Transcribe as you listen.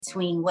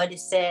between what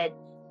is said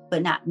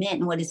but not meant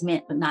and what is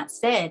meant but not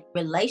said,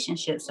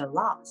 relationships are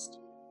lost.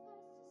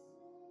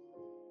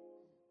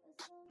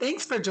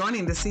 Thanks for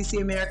joining the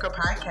CC America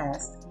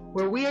podcast,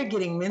 where we are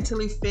getting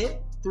mentally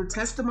fit through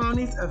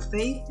testimonies of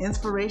faith,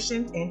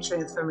 inspiration, and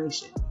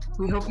transformation.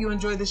 We hope you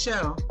enjoy the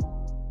show.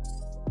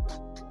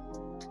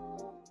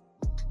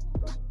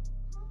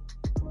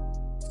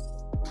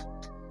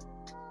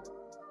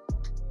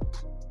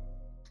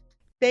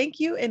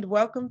 Thank you and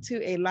welcome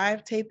to a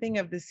live taping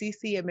of the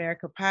CC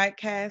America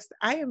podcast.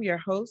 I am your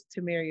host,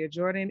 Tamaria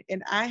Jordan,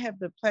 and I have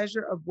the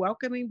pleasure of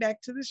welcoming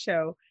back to the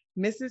show,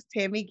 Mrs.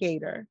 Tammy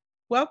Gator.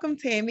 Welcome,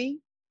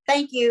 Tammy.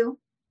 Thank you.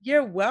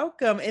 You're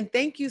welcome. And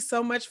thank you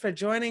so much for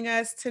joining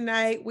us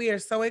tonight. We are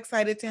so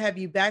excited to have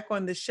you back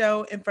on the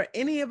show. And for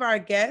any of our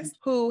guests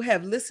who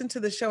have listened to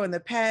the show in the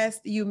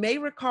past, you may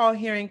recall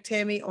hearing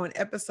Tammy on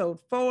episode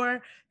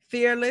 4,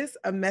 Fearless,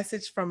 A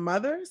Message from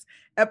Mothers,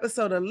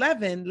 episode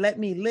 11, Let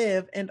Me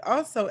Live, and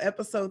also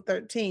episode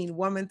 13,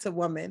 Woman to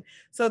Woman.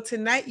 So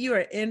tonight you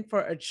are in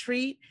for a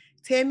treat.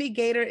 Tammy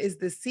Gator is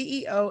the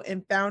CEO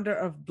and founder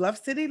of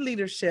Bluff City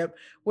Leadership,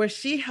 where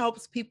she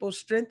helps people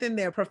strengthen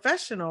their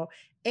professional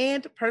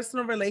and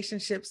personal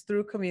relationships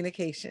through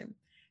communication.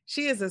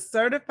 She is a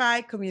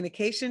certified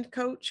communication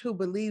coach who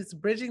believes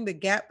bridging the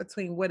gap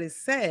between what is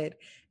said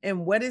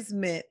and what is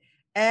meant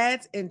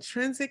adds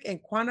intrinsic and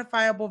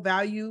quantifiable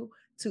value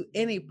to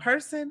any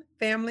person,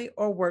 family,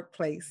 or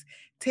workplace.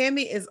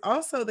 Tammy is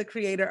also the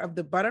creator of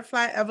the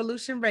Butterfly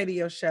Evolution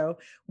radio show,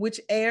 which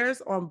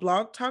airs on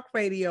Blog Talk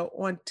Radio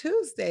on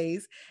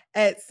Tuesdays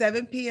at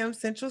 7 p.m.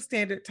 Central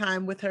Standard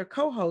Time with her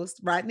co-host,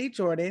 Rodney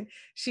Jordan.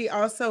 She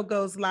also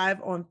goes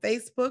live on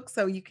Facebook,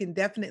 so you can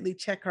definitely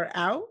check her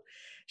out.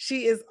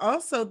 She is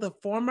also the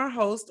former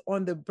host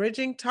on the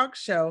Bridging Talk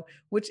Show,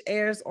 which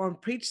airs on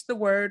Preach the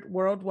Word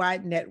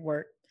Worldwide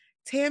Network.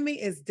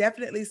 Tammy is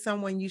definitely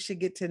someone you should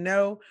get to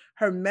know.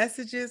 Her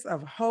messages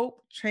of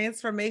hope,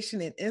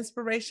 transformation, and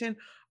inspiration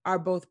are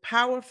both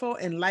powerful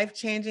and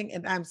life-changing,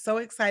 and I'm so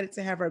excited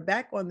to have her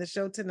back on the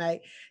show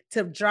tonight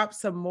to drop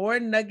some more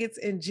nuggets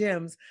and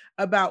gems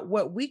about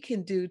what we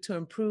can do to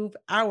improve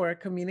our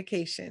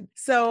communication.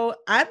 So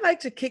I'd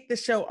like to kick the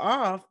show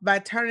off by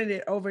turning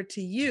it over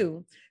to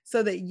you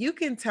so that you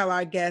can tell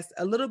our guests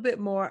a little bit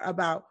more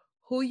about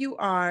who you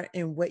are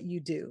and what you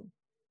do.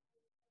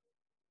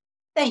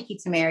 Thank you,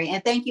 Tamari.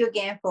 And thank you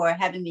again for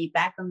having me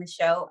back on the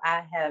show.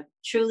 I have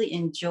truly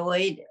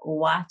enjoyed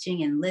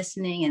watching and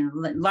listening and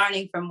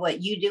learning from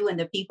what you do and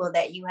the people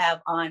that you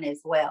have on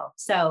as well.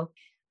 So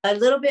a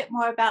little bit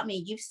more about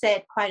me. You've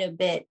said quite a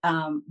bit,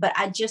 but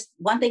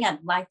one thing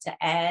I'd like to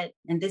add,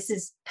 and this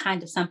is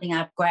kind of something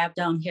I've grabbed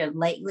on here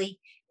lately,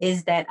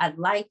 is that I'd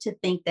like to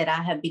think that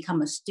I have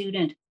become a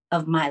student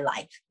of my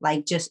life,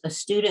 like just a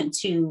student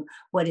to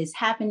what is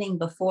happening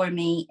before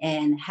me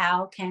and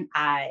how can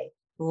I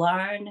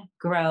learn,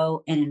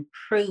 grow, and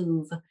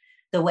improve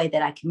the way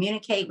that I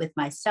communicate with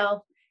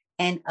myself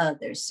and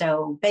others.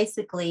 So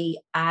basically,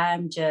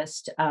 I'm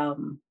just,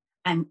 I'm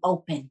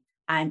open.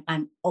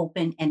 I'm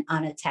open and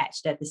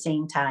unattached at the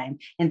same time.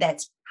 And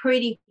that's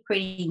pretty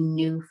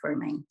new for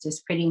me,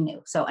 just pretty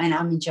new. So, and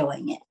I'm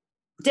enjoying it.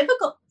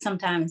 Difficult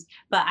sometimes,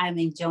 but I'm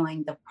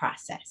enjoying the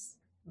process.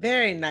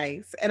 Very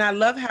nice. And I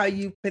love how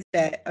you put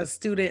that, a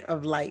student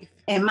of life.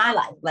 In my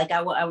life, like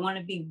I want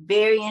to be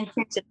very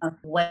intentional of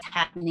what's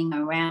happening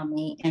around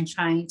me and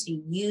trying to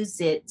use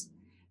it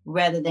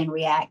rather than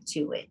react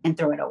to it and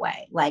throw it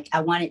away. Like I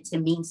want it to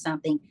mean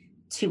something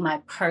to my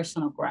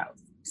personal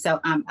growth. So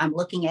I'm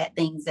looking at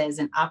things as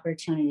an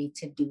opportunity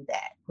to do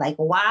that. Like,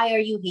 why are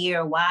you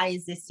here? Why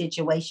is this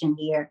situation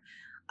here?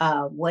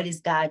 What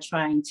is God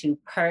trying to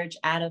purge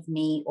out of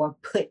me or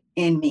put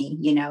in me,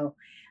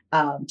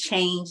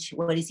 change?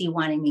 What is he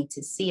wanting me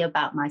to see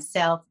about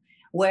myself?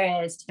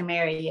 Whereas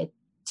Tamaria,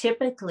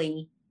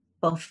 typically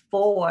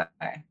before,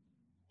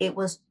 it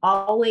was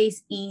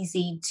always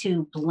easy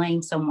to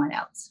blame someone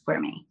else for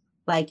me.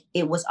 Like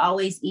it was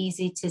always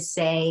easy to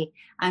say,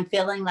 I'm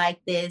feeling like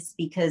this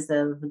because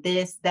of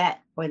this,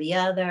 that, or the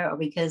other, or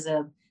because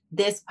of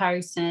this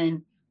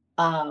person.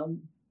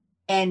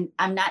 And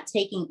I'm not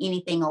taking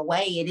anything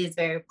away. It is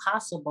very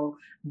possible.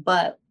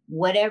 But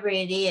whatever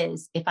it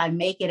is, if I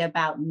make it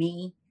about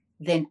me,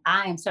 then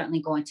I am certainly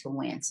going to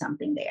win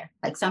something there.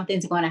 Like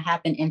something's going to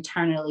happen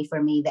internally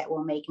for me that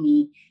will make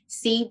me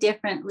see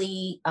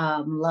differently,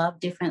 love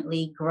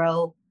differently,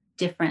 grow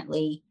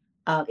differently.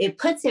 It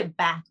puts it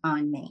back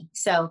on me.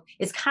 So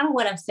it's kind of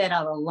what I've said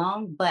all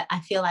along, but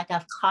I feel like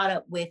I've caught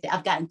up with it.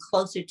 I've gotten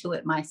closer to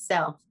it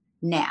myself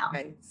now.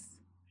 Nice.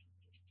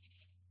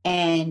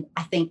 And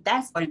I think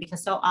that's important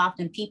because so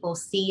often people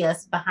see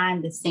us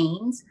behind the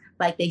scenes,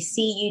 like they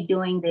see you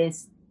doing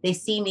this, they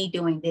see me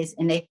doing this,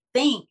 and they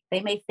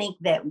may think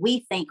that we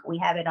think we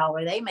have it all,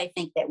 or they may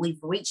think that we've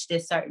reached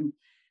this certain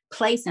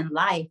place in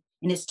life,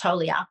 and it's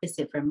totally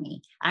opposite for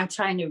me. I'm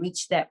trying to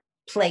reach that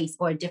place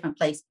or a different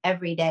place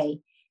every day.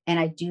 And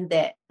I do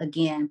that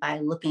again by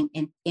looking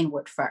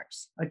inward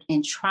first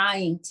and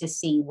trying to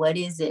see what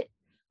is it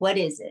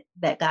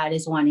that God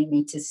is wanting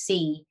me to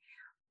see,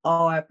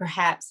 or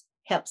perhaps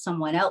help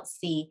someone else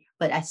see,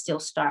 but I still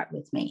start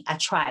with me. I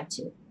try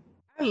to.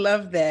 I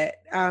love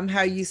that.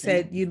 How you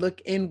said you look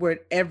inward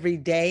every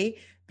day,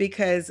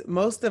 because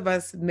most of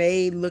us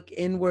may look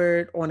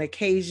inward on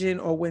occasion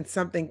or when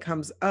something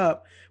comes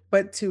up,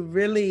 but to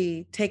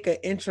really take an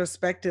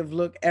introspective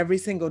look every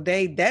single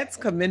day, that's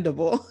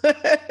commendable.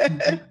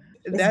 Mhm.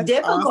 It's That's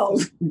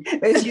difficult. awesome.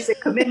 As you said,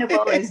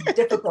 commendable is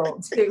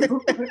difficult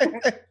too.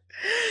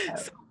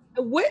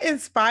 So what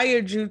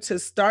inspired you to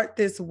start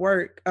this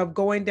work of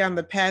going down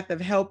the path of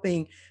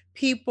helping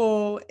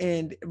people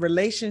and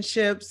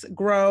relationships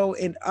grow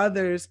and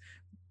others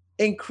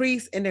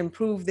increase and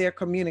improve their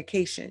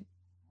communication?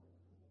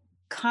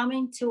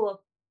 Coming to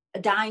a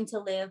dying to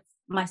live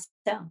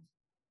myself.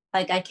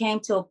 Like I came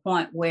to a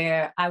point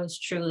where I was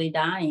truly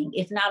dying,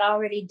 if not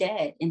already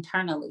dead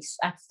internally.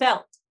 I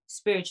felt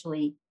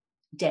spiritually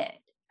dead.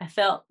 I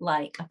felt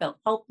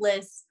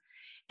hopeless.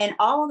 And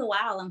all the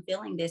while I'm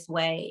feeling this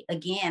way,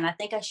 again, I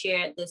think I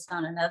shared this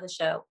on another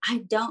show.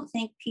 I don't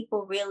think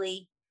people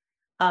really,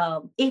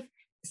 if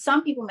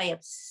some people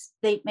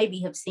they maybe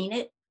have seen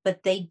it,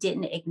 but they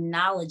didn't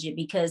acknowledge it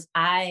because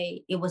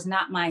it was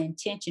not my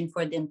intention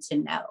for them to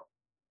know.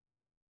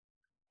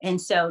 And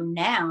so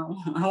now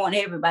I want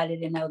everybody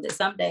to know that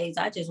some days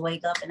I just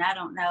wake up and I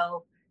don't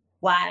know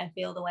why I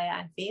feel the way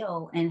I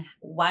feel and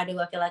why do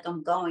I feel like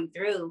I'm going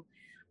through.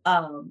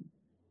 Um,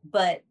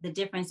 but the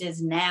difference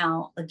is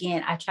now,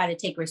 again, I try to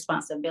take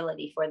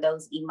responsibility for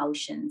those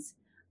emotions,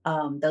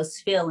 those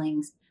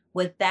feelings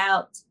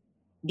without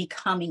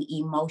becoming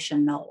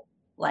emotional.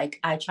 Like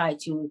I try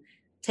to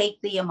take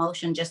the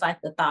emotion just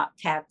like the thought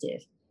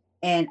captive.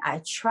 And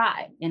I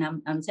try,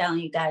 and I'm telling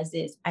you guys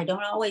this, I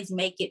don't always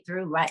make it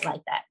through right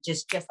like that,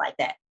 just like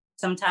that.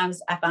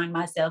 Sometimes I find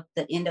myself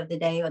the end of the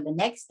day or the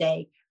next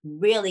day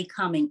really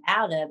coming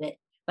out of it.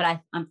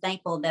 But I'm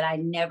thankful that I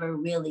never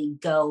really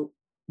go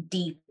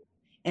deep.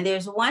 And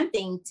there's one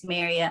thing,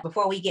 Tamaria,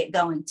 before we get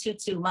going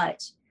too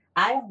much.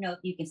 I don't know if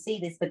you can see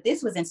this, but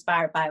this was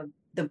inspired by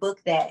the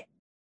book that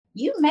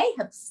you may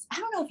have. I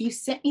don't know if you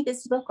sent me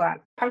this book or I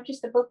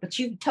purchased the book, but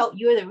you're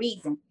the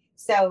reason.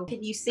 So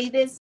can you see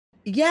this?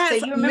 So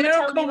Yes, you remember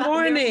telling me Miracle about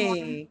the Miracle Morning?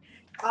 Morning.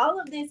 All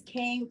of this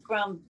came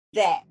from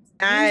that you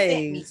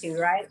sent me to, Nice.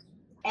 right?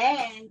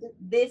 And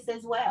this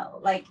as well.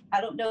 Like, I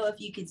don't know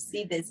if you can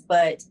see this,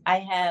 but I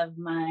have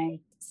my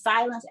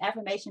silence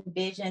affirmation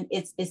vision.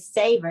 It's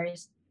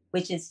Savers,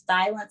 which is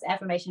silence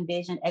affirmation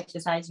vision,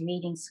 exercise,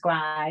 reading,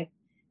 scribe.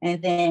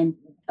 And then,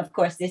 of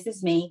course, this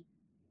is me.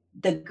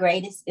 The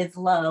greatest is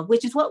love,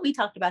 which is what we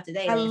talked about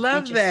today. I That's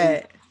love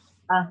interesting.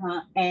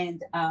 that.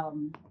 And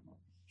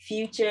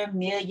future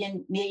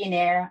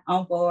millionaire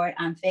on board.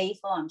 I'm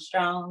faithful. I'm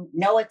strong.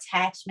 No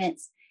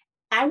attachments.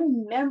 I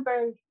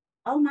remember,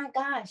 oh my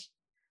gosh.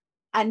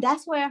 And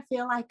that's where I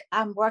feel like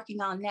I'm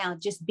working on now,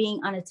 just being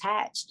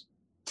unattached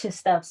to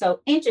stuff. So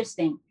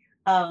interesting.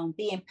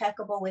 Be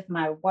impeccable with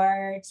my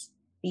words.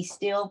 Be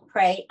still,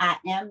 pray. I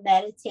am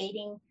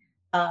meditating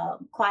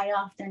quite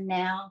often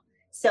now.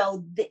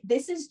 So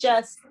this is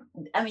just,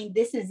 I mean,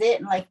 this is it.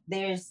 And like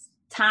there's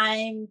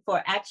time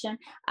for action.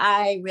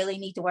 I really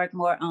need to work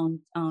more on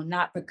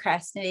not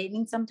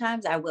procrastinating.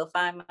 Sometimes I will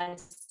find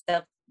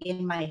myself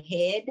in my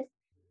head.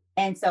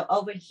 And so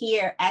over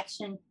here,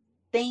 action,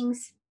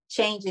 things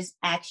changes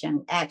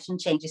action, action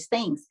changes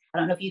things. I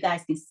don't know if you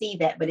guys can see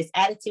that, but it's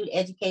attitude,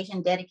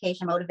 education,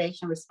 dedication,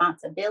 motivation,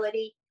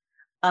 responsibility,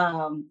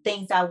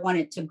 things I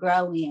wanted to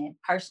grow in,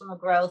 personal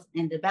growth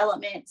and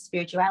development,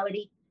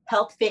 spirituality,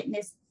 health,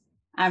 fitness.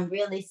 I'm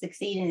really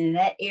succeeding in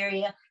that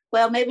area.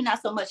 Well, maybe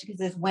not so much because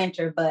it's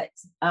winter, but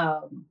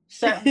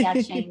certainly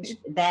I changed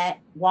that,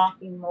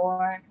 walking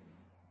more.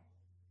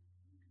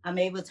 I'm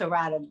able to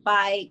ride a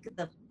bike,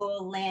 the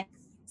full length.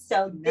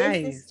 So this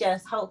is Nice.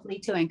 just hopefully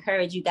to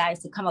encourage you guys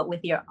to come up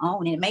with your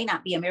own. And it may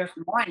not be a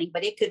miracle morning,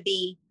 but it could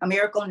be a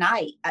miracle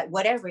night,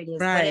 whatever it is,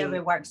 Right.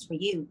 whatever works for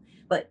you.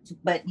 But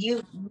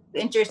you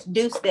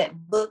introduced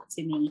that book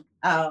to me,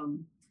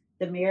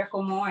 The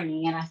Miracle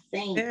Morning. And I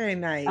think Very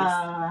nice.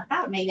 I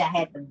thought maybe I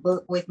had the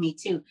book with me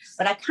too,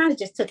 but I kind of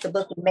just took the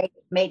book and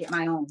made it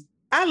my own.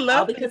 I All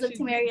love because that of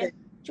you did Tamaria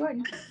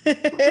Jordan.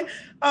 that.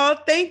 Oh,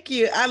 thank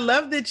you. I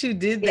love that you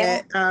did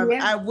Yeah, that. yeah.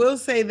 I will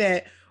say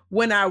that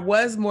when I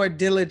was more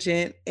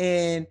diligent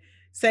in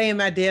saying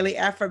my daily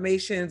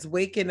affirmations,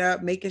 waking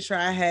up, making sure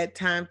I had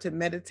time to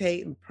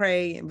meditate and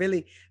pray and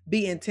really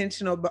be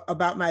intentional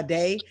about my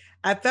day,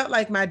 I felt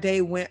like my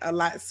day went a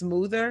lot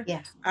smoother.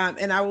 Yeah.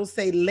 And I will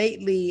say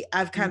lately,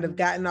 I've kind of Mhm.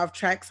 gotten off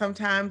track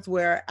sometimes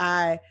where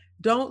I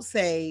don't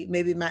say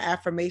maybe my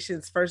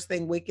affirmations first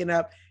thing waking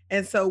up.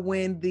 And so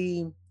when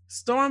the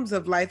storms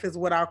of life is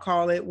what I'll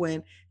call it,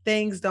 when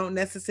things don't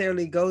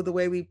necessarily go the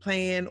way we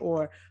plan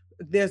or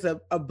there's a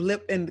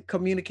blip in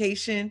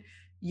communication,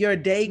 your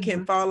day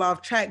can Mhm. fall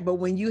off track. But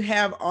when you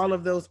have all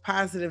of those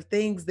positive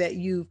things that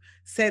you've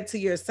said to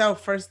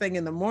yourself first thing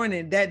in the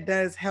morning, that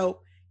does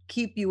help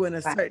keep you in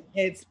a Right. certain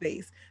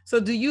headspace. So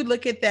do you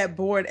look at that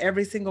board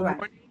every single Right.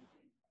 morning?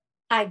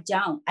 I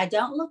don't. I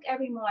don't look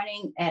every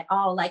morning at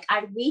all. Like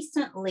I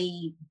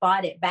recently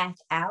bought it back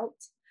out.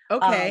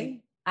 Um,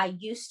 Okay. I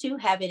used to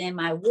have it in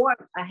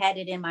I had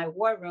it in my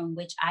war room,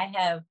 which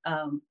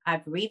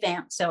I've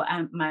revamped. So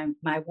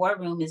my war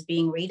room is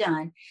being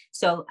redone.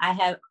 So I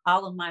have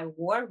all of my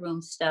war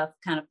room stuff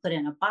kind of put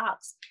in a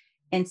box.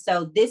 And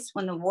so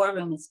when the war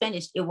room is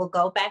finished, it will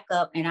go back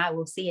up and I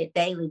will see it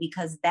daily,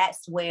 because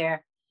that's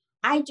where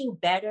I do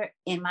better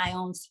in my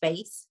own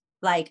space.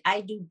 Like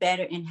I do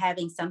better in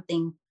having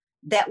something.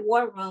 That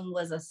war room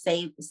was a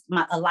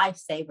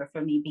lifesaver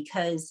for me,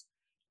 because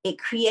it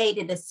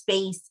created a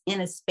space in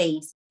a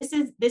space.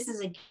 This is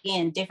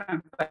again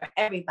different for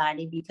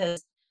everybody,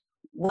 because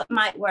what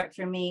might work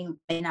for me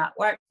may not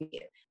work for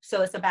you.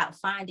 So it's about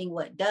finding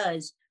what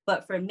does.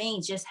 But for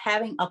me, just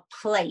having a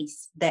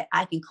place that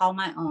I can call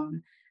my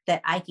own,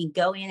 that I can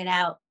go in and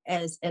out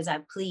as I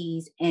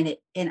please. And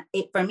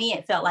it for me,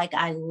 it felt like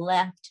I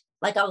left,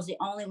 like I was the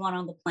only one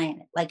on the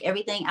planet. Like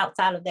everything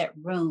outside of that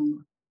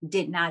room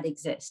did not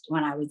exist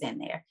when I was in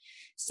there.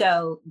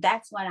 So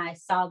that's when I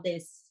saw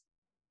this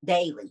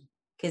daily,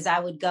 because I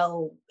would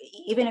go,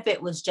 even if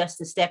it was just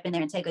to step in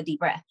there and take a deep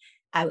breath,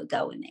 I would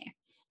go in there.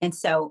 And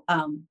so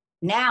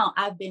now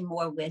I've been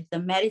more with the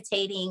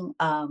meditating,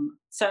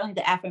 certainly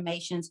the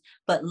affirmations,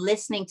 but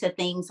listening to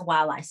things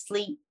while I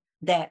sleep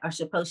that are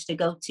supposed to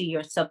go to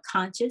your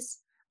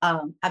subconscious.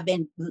 I've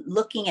been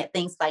looking at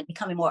things like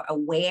becoming more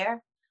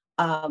aware.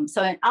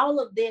 So in all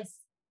of this,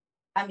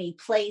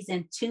 plays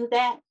into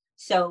that.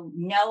 So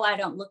no, I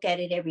don't look at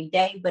it every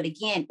day. But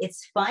again,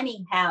 it's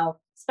funny how,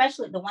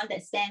 especially the one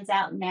that stands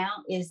out now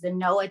is the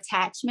no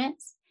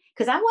attachments.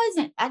 Because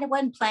I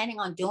wasn't planning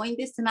on doing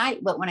this tonight,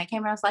 but when I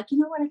came around, I was like, you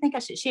know what? I think I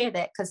should share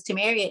that, because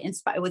Tamaria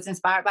was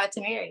inspired by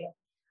Tamaria.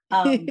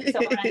 So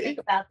when I think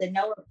about the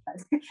no,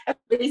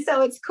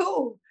 so it's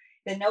cool.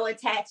 The no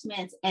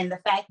attachments, and the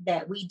fact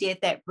that we did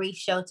that brief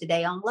show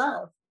today on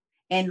love,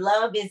 and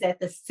love is at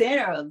the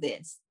center of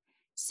this.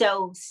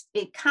 So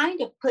it kind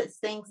of puts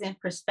things in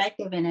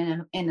perspective,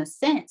 and in a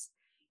sense,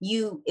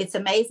 it's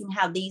amazing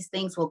how these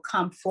things will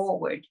come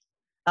forward,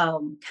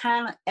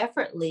 kind of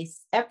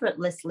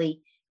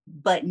effortlessly,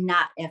 but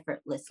not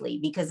effortlessly.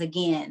 Because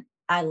again,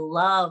 I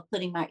love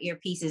putting my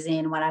earpieces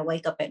in when I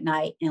wake up at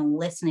night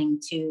and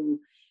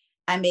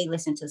I may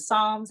listen to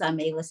Psalms, I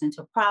may listen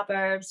to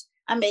Proverbs,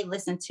 I may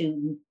listen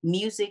to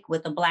music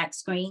with a black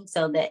screen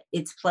so that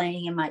it's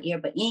playing in my ear,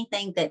 but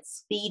anything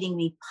that's feeding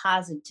me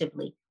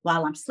positively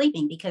while I'm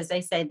sleeping, because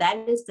they say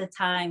that is the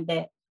time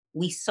that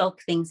we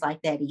soak things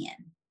like that in.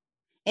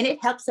 And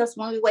it helps us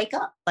when we wake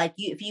up. Like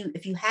if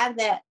you have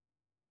that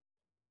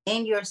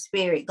in your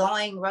spirit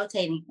going,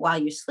 rotating while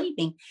you're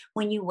sleeping,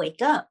 when you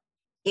wake up,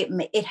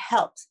 it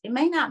helps. It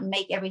may not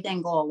make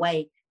everything go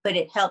away, but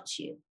it helps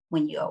you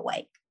when you're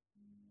awake.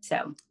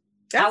 So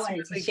that's I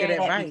wanted really to share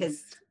that advice,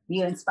 because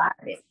you inspired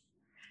it.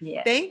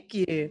 Yeah. Thank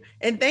you.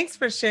 And thanks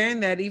for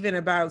sharing that, even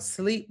about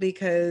sleep,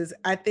 because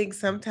I think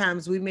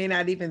sometimes we may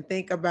not even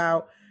think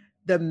about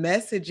the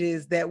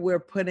messages that we're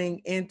putting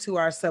into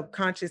our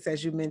subconscious,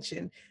 as you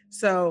mentioned.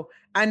 So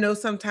I know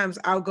sometimes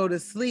I'll go to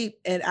sleep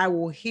and I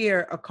will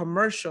hear a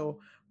commercial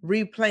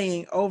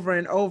replaying over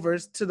and over,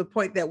 to the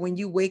point that when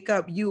you wake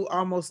up, you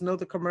almost know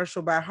the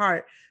commercial by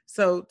heart.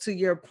 So to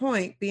your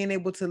point, being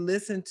able to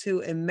listen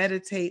to and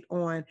meditate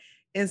on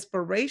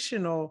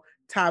inspirational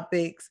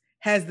topics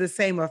has the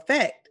same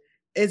effect.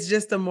 It's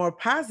just a more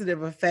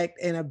positive effect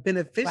and a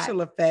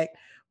beneficial effect,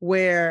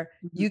 where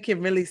you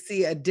can really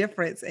see a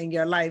difference in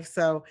your life.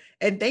 So,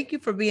 and thank you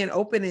for being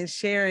open and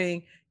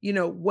sharing,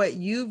 what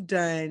you've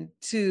done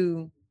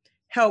to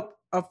help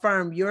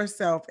affirm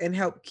yourself and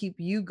help keep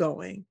you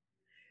going.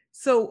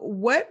 So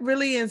what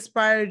really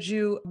inspired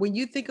you when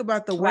you think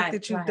about the work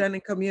that you've done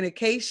in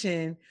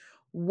communication?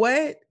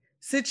 What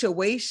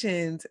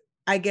situations,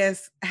 I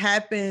guess,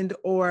 happened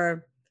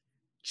or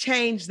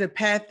change the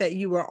path that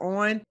you were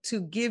on to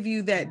give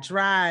you that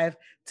drive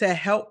to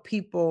help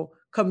people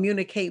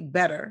communicate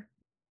better?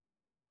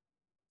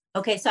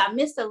 Okay, so I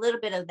missed a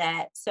little bit of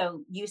that.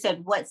 So you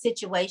said what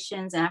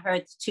situations, and I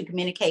heard to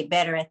communicate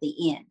better at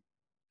the end.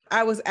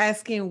 I was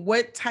asking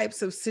what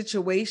types of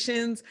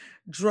situations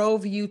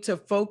drove you to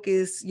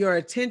focus your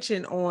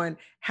attention on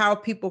how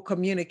people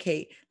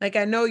communicate. Like,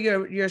 I know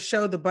your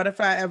show, The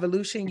Butterfly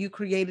Evolution, you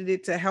created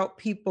it to help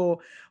people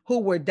who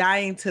were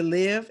dying to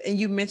live. And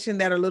you mentioned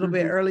that a little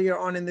bit earlier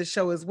on in the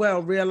show as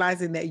well,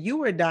 realizing that you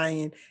were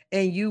dying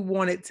and you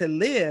wanted to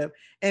live,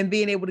 and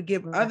being able to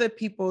give other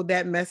people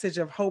that message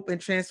of hope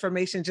and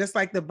transformation, just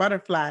like the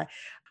butterfly.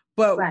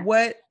 But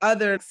what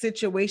other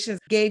situations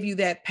gave you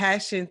that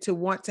passion to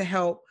want to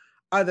help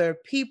other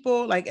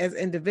people, like as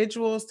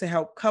individuals, to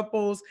help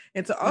couples,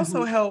 and to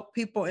also help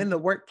people in the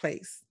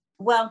workplace?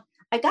 Well,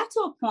 I got to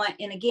a point,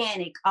 and again,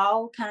 it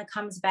all kind of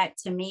comes back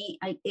to me.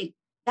 It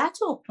got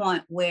to a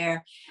point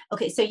where,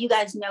 okay, so you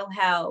guys know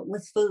how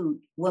with food,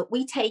 what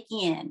we take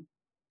in,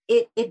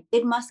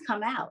 it must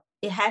come out.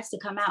 It has to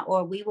come out,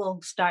 or we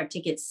will start to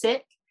get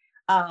sick,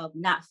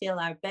 not feel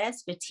our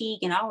best, fatigue,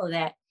 and all of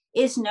that.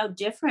 It's no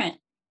different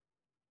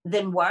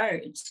than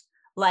words.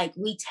 Like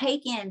we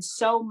take in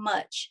so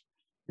much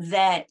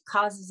that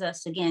causes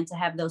us again to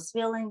have those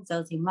feelings,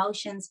 those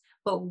emotions,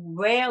 but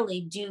rarely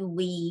do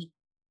we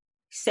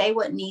say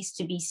what needs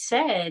to be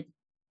said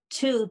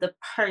to the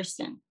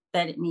person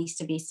that it needs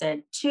to be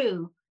said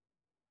to.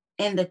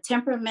 And the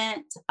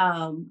temperament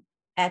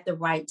at the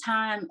right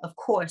time, of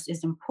course,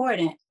 is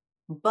important,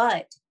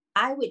 but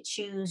I would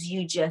choose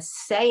you just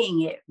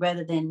saying it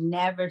rather than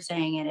never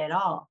saying it at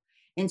all.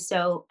 And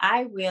so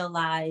I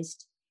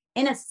realized,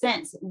 in a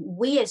sense,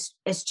 we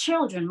as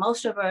children,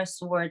 most of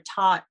us were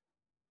taught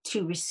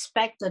to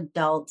respect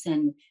adults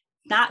and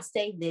not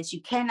say this.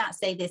 You cannot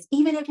say this,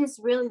 even if it's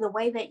really the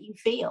way that you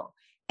feel.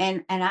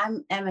 And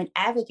I'm an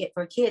advocate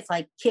for kids.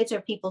 Like, kids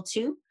are people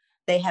too.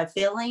 They have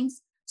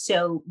feelings.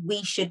 So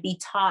we should be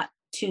taught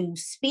to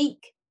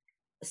speak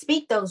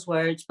those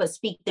words, but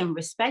speak them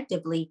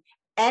respectively,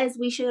 as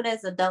we should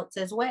as adults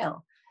as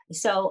well.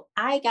 So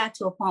I got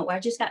to a point where I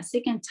just got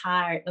sick and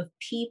tired of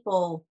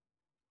people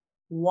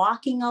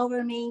walking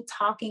over me,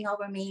 talking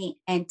over me,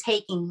 and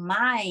taking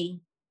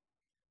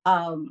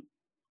um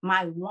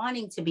my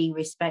wanting to be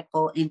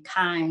respectful and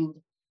kind.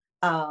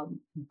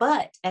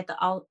 But at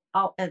all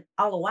the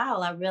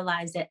while, I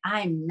realized that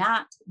I'm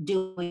not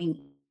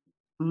doing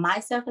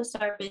myself a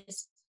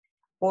service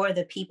or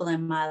the people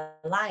in my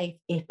life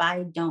if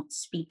I don't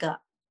speak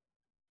up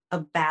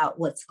about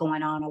what's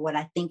going on or what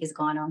I think is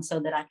going on, so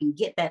that I can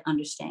get that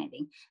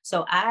understanding.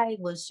 So I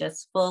was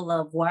just full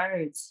of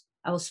words.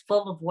 I was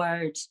full of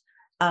words.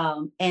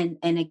 And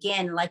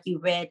again, like you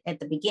read at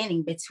the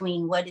beginning,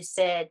 between what is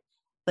said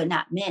but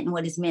not meant and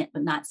what is meant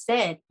but not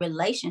said,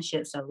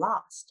 relationships are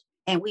lost.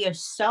 And we are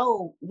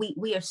so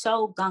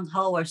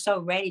gung-ho or so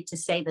ready to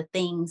say the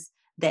things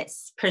that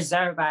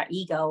preserve our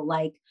ego.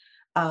 Like,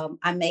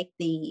 I make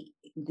the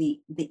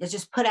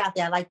just put out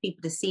there, I like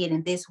people to see it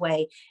in this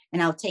way.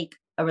 And I'll take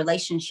a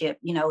relationship,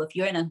 if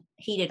you're in a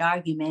heated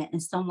argument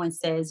and someone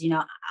says,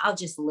 I'll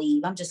just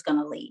leave, I'm just going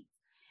to leave.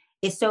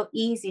 It's so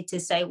easy to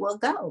say, well,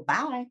 go,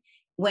 bye.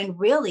 When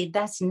really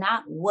that's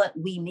not what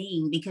we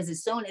mean, because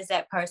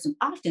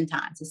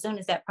oftentimes, as soon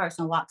as that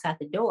person walks out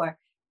the door,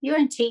 you're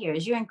in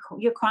tears, you're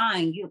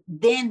crying,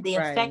 then the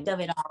effect Right. of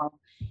it all,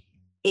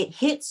 it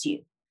hits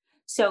you.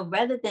 So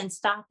rather than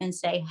stop and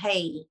say,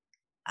 hey,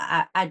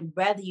 I'd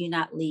rather you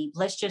not leave.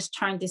 Let's just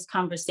turn this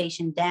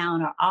conversation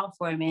down or off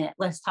for a minute.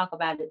 Let's talk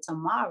about it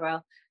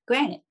tomorrow.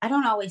 Granted, I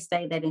don't always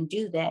say that and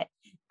do that.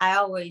 I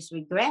always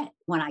regret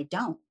when I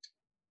don't.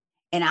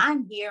 And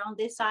I'm here on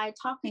this side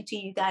talking to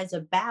you guys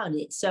about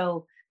it.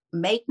 So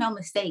make no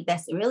mistake,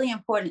 that's really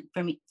important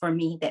for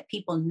me that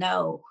people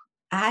know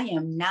I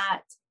am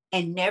not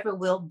and never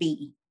will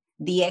be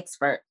the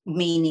expert,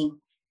 meaning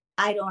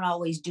I don't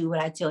always do what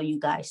I tell you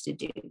guys to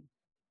do.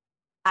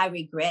 I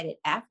regret it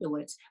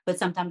afterwards, but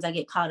sometimes I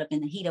get caught up in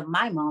the heat of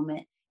my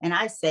moment and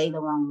I say the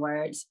wrong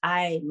words.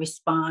 I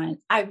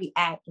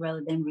react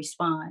rather than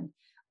respond.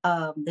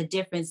 The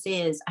difference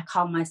is I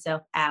call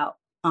myself out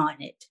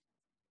on it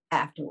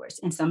afterwards.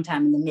 And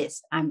sometime in the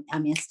midst, I'm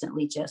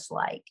instantly just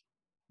like,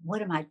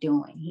 what am I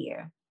doing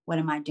here? What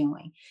am I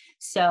doing?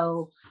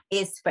 So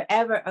it's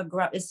forever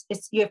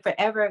it's you're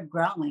forever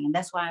growing. And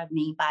that's what I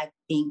mean by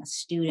being a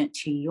student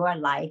to your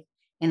life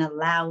and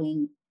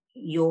allowing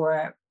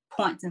your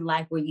points in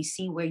life where you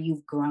see where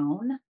you've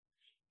grown,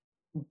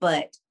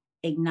 but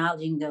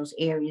acknowledging those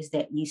areas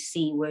that you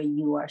see where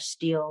you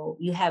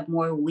have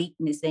more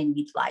weakness than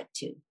you'd like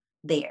to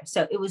there.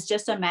 So it was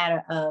just a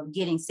matter of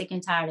getting sick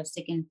and tired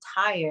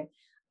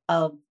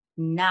of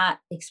not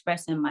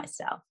expressing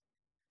myself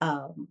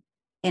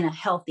in a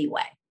healthy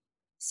way.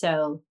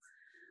 So,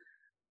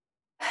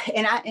 I've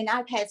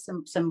had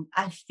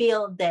I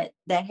feel that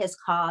has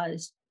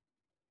caused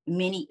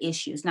many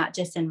issues, not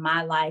just in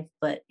my life,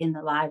 but in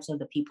the lives of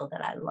the people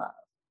that I love,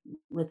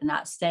 with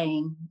not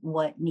saying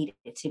what needed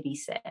to be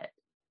said.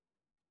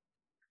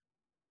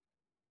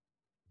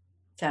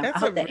 So I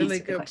That's a hope that really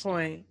answered the good question.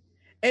 point.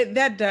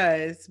 That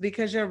does,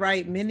 because you're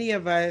right. Many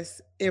of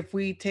us, if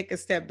we take a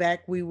step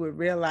back, we would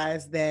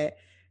realize that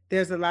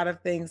there's a lot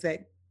of things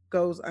that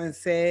goes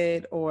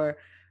unsaid, or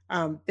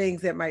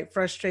things that might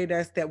frustrate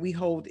us that we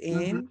hold Hmm.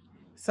 in.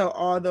 So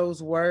all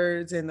those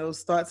words and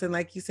those thoughts, and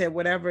like you said,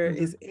 whatever Hmm.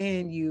 is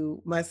in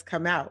you must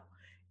come out,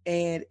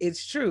 and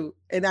it's true.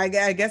 And I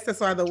guess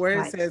that's why the word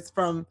Right. says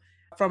from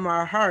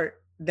our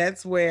heart.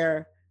 That's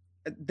where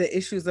the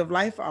issues of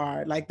life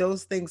are. Like,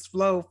 those things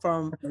flow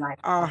from Right.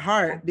 our Right.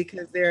 heart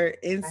because they're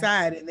Right.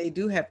 inside and they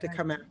do have to Right.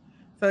 come out.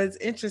 So it's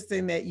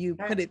interesting that you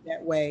Right. put it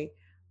that way,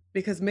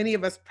 because many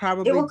of us It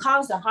probably will do.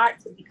 cause the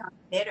heart to become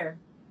bitter.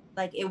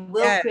 Like, it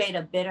will Yes, create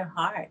a bitter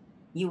heart.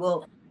 You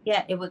will,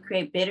 yeah, it would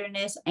create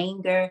bitterness,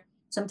 anger.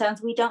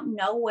 Sometimes we don't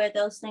know where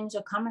those things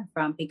are coming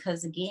from,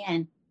 because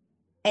again,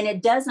 and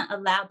it doesn't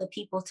allow the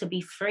people to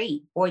be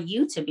free or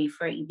you to be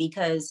free,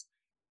 because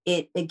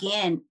it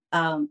again,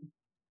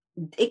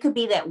 it could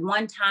be that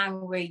one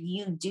time where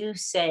you do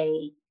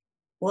say,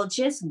 well,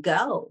 just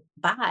go,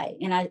 bye.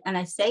 And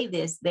I say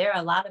this, there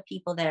are a lot of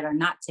people that are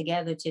not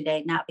together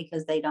today, not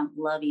because they don't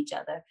love each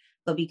other,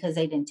 but because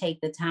they didn't take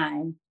the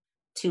time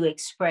to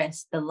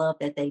express the love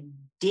that they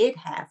did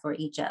have for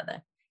each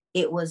other.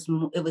 It was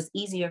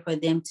easier for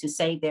them to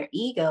save their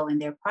ego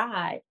and their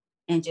pride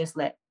and just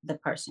let the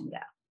person go,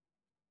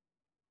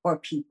 or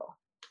people.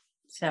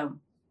 So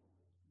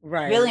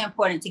Right. really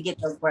important to get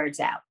those words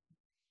out.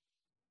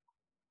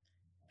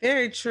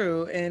 Very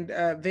true, and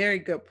very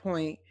good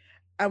point.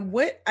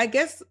 What I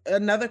guess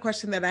another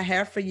question that I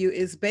have for you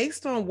is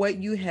based on what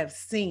you have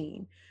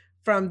seen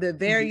from the Mhm,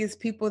 various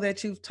people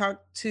that you've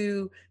talked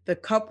to, the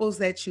couples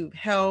that you've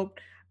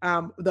helped,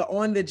 the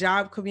on the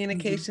job mhm,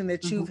 communication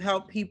that you've mhm.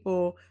 helped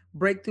people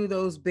break through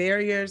those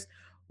barriers.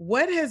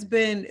 What has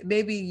been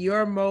maybe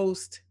your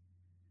most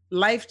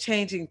life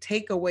changing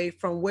takeaway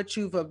from what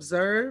you've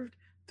observed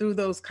through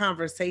those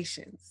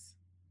conversations?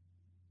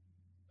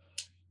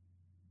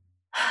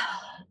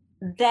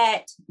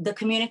 That the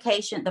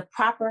communication, the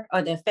proper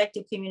or the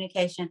effective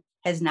communication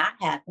has not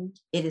happened.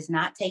 It is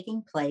not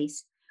taking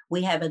place.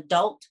 We have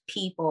adult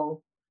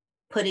people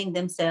putting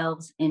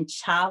themselves in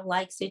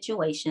childlike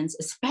situations,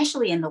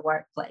 especially in the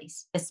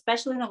workplace,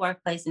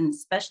 and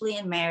especially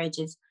in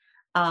marriages,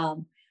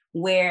 um,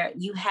 where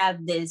you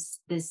have this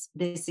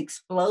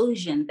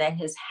explosion that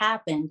has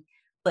happened,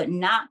 but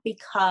not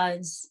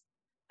because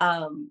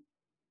um,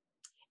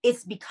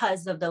 it's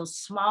because of those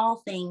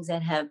small things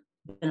that have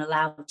been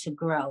allowed to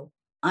grow,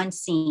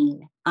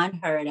 unseen,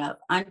 unheard of,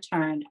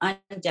 unturned,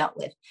 undealt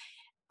with,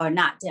 or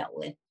not dealt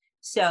with.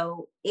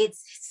 So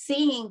it's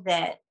seeing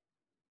that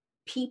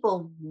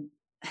people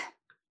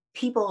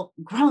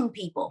grown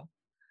people,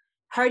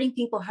 hurting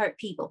people hurt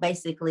people,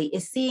 basically,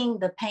 is seeing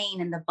the pain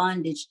and the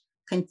bondage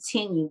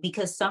continue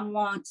because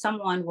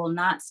someone will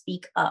not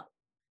speak up.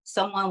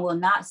 Someone will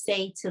not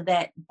say to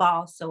that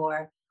boss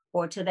or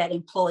to that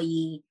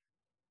employee,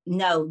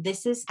 no,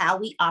 this is how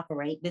we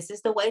operate. This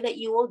is the way that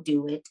you will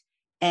do it.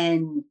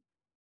 And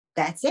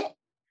that's it.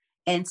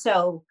 And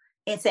so,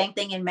 and same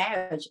thing in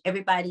marriage.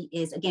 Everybody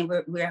is, again,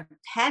 we're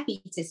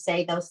happy to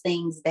say those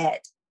things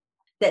that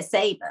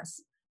save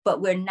us,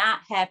 but we're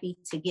not happy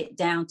to get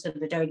down to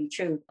the dirty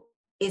truth.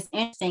 It's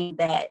interesting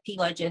that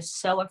people are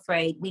just so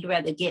afraid. We'd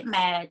rather get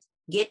mad,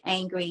 get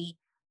angry,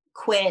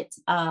 quit,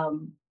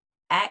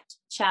 act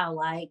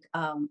childlike,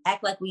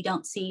 act like we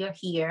don't see or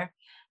hear,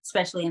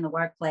 especially in the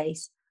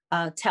workplace,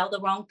 tell the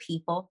wrong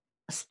people,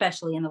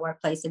 especially in the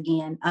workplace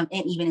again, and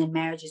even in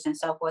marriages and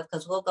so forth,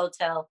 because we'll go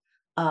tell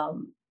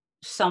um,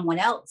 someone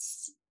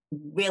else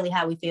really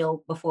how we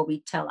feel before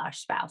we tell our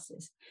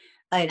spouses.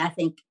 And I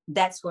think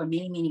that's for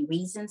many, many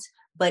reasons,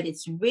 but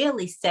it's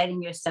really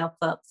setting yourself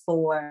up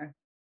for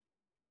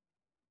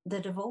the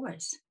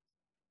divorce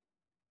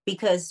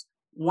because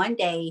one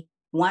day,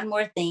 one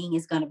more thing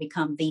is going to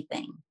become the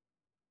thing.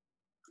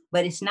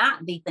 But it's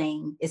not the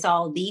thing, it's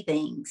all the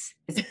things.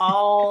 It's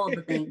all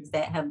the things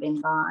that have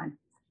been gone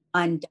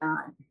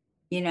undone.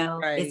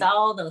 It's Right.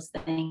 all those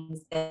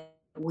things that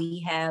we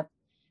have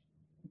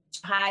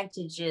tried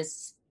to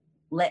just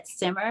let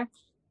simmer.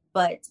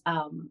 But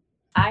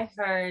I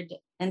heard,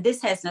 and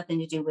this has nothing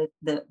to do with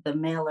the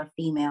male or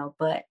female,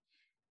 but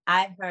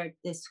I heard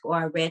this or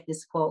I read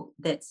this quote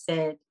that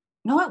said,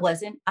 no, it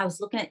wasn't. I was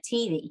looking at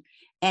TV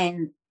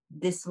and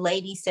this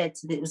lady said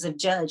to, it was a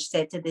judge,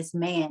 said to this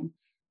man,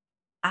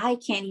 I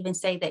can't even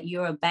say that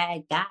you're a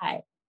bad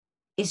guy.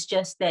 It's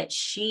just that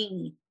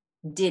she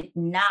did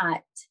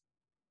not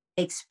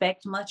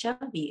expect much of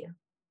you.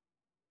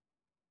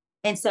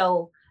 And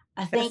so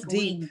I That's think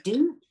deep.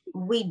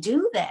 we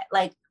do that.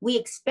 Like we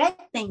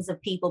expect things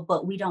of people,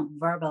 but we don't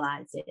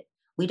verbalize it.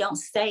 We don't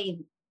say,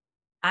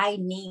 I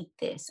need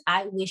this.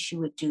 I wish you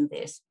would do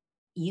this.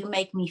 You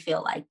make me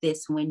feel like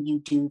this when you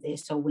do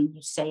this or when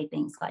you say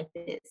things like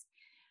this.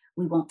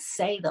 We won't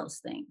say those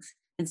things.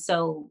 And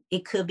so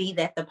it could be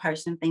that the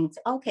person thinks,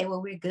 okay,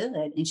 well, we're good.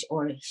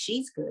 Or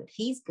she's good,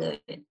 he's good.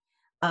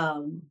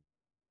 Um,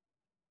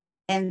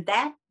 and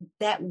I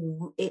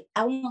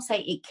won't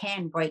say it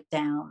can break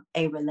down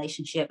a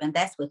relationship, and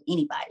that's with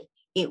anybody.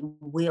 It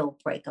will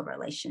break a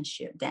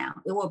relationship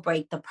down. It will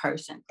break the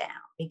person down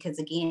because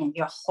again,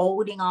 you're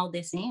holding all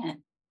this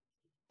in.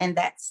 And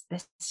that's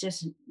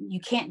just, you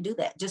can't do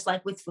that. Just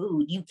like with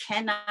food, you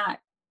cannot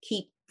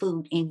keep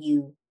food in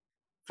you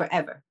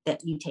forever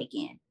that you take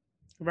in.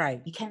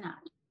 Right. You cannot.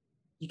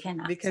 You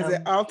cannot. Because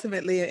it So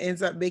ultimately it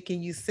ends up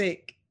making you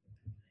sick.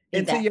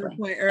 And to your exactly.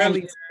 point And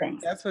earlier, it's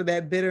things. that's where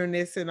that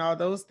bitterness and all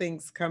those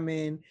things come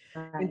in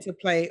Right. into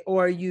play,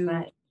 or you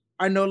Right.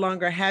 are no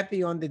longer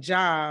happy on the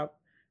job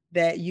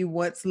that you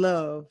once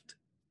loved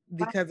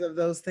Right. because of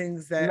those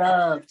things that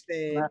are Loved.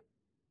 said. Loved.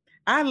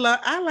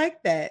 I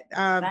like that.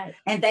 Right.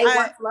 And they I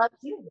once loved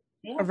you.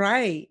 Yeah.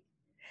 right.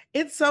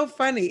 It's so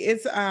funny.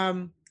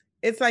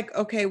 It's like,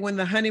 okay, when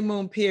the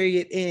honeymoon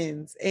period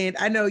ends, and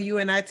I know you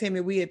and I, Tammy,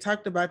 we had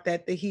talked about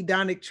that, the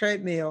hedonic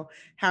treadmill,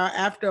 how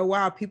after a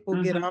while people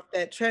get Hmm. off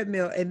that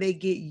treadmill and they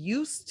get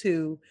used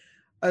to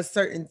a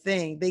certain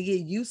thing. They get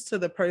used to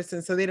the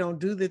person, so they don't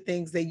do the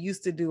things they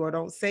used to do or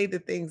don't say the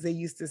things they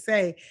used to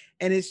say.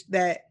 And it's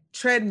that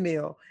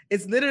treadmill.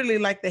 It's literally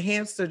like the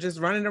hamster just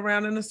running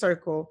around in a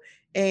circle.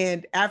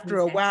 And after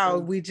a while,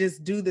 Exactly. we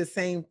just do the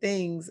same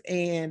things.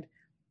 And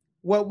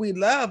what we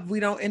love, we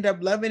don't end up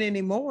loving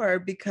anymore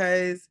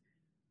because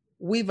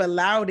we've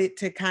allowed it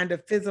to kind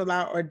of fizzle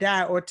out or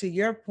die. Or to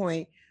your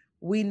point,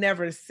 we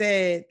never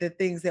said the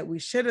things that we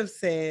should have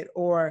said,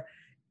 or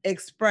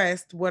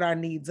expressed what our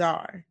needs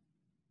are.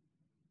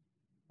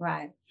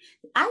 Right.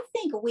 I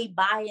think we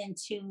buy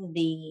into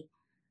the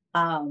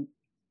um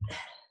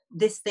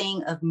this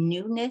thing of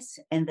newness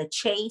and the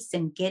chase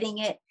and getting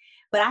it,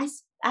 but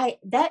I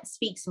that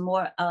speaks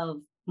more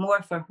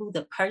for who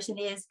the person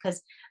is,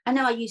 because I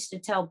know I used to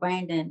tell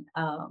Brandon,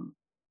 and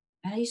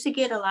I used to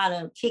get a lot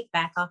of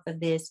kickback off of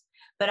this,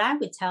 but I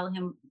would tell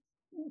him,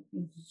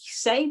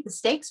 save the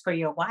stakes for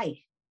your wife.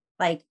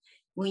 Like,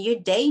 when you're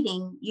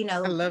dating, I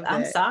love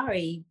I'm that.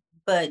 sorry,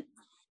 but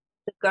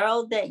the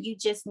girl that you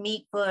just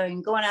meet for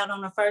and going out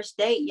on a first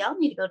date, y'all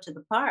need to go to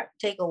the park,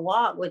 take a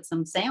walk with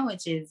some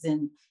sandwiches,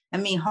 and I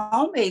mean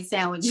homemade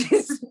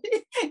sandwiches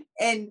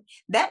and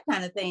that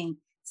kind of thing.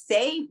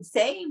 Save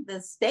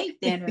the steak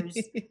dinners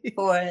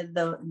for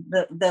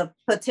the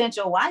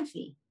potential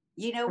wifey.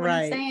 You know what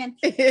I'm Right.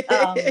 saying?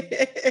 Um,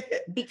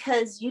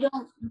 because you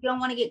don't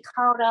want to get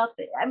caught up.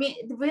 I mean,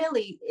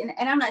 really,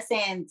 and I'm not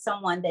saying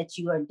someone that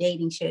you are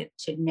dating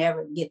should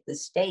never get the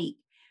steak,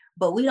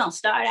 but we don't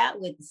start out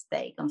with the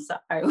steak. I'm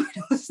sorry, we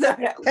don't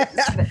start out with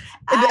the steak.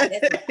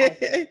 That's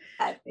what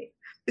I think.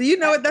 You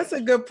know I what? That's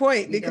think a good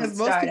point, we don't because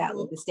most start out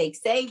with people, the steak.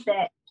 Save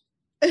that.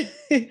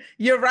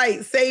 you're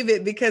right, save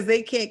it, because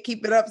they can't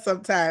keep it up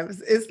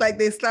sometimes. It's like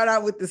they start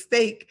out with the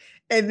steak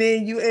and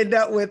then you end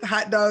up with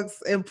hot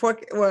dogs and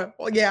pork, well,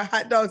 yeah,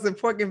 hot dogs and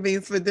pork and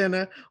beans for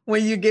dinner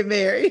when you get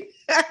married.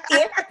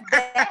 If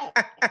that,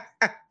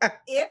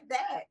 if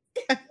that,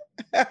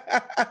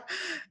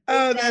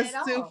 Oh, if that that's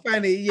at too all.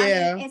 funny. I mean,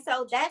 Yeah. and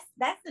so I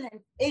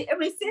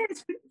mean,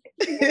 seriously,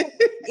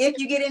 if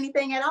you get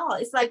anything at all,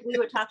 it's like we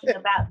were talking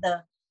about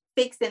the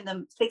fixing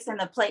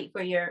the plate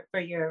for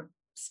your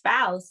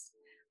spouse,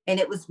 and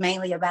it was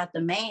mainly about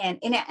the man.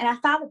 And I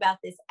thought about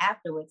this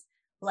afterwards.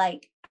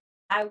 Like,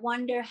 I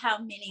wonder how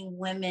many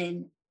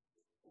women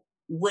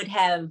would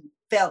have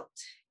felt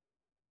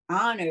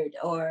honored,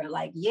 or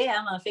like, yeah,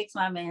 I'm gonna fix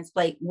my man's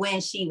plate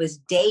when she was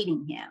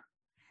dating him.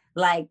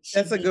 Like,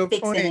 That's she'd a be good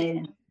fixing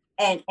point.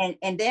 it.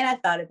 And then I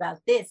thought about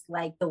this,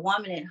 like the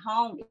woman at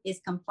home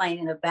is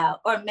complaining about,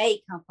 or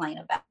may complain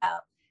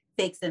about,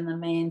 fixing the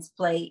man's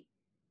plate,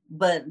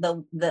 but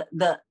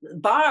the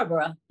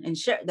Barbara and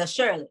the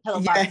Shirley, hello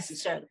Barbara, this is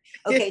Yes. Shirley.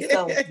 Okay,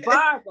 so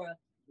Barbara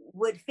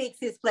would fix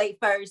his plate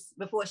first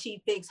before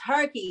she fixed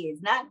her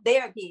kids, not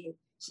their kids.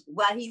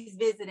 While he's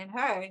visiting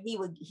her, he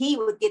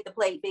would get the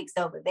plate fixed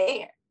over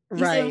there. You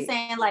see what I'm Right.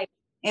 saying? Like,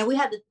 and we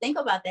have to think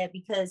about that,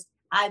 because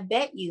I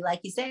bet you,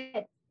 like you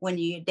said, when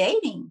you're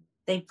dating,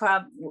 they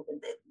probably,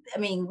 I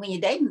mean, when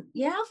you're dating,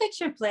 yeah, I'll fix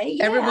your plate.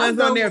 Yeah, I'll Everyone's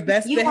on their go.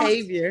 best You want,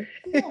 behavior.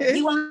 yeah,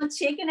 you want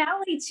chicken?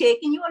 I'll eat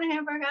chicken. You want a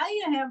hamburger? I'll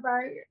eat a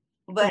hamburger.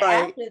 But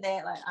Right. after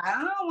that, like,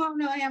 I don't want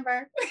no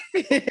hamburger.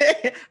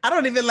 I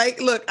don't even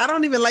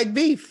like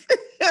beef,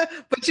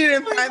 but you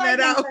didn't I don't find like that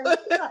out hamburger.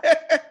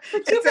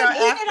 But you've until been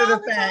eating it after the all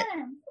the fact.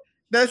 time.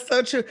 That's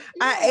so true.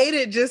 I Yeah. ate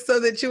it just so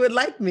that you would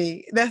like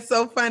me. That's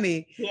so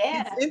funny.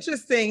 Yeah. It's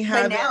interesting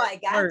how But now that I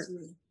got works.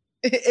 you.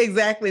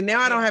 Exactly. Now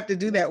I don't Yeah. have to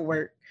do that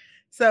work.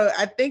 So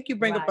I think you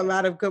bring up a Right.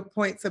 lot of good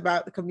points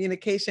about the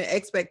communication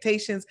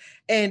expectations.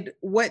 And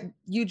what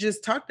you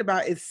just talked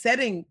about is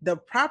setting the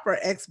proper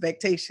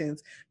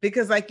expectations.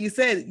 Because like you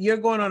said, you're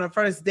going on a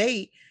first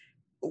date.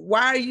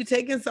 Why are you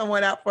taking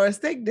someone out for a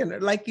steak dinner?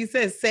 Like you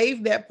said,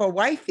 save that for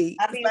wifey.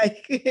 I mean,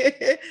 Like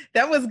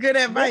that was good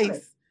really,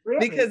 advice,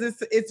 really. because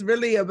it's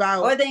really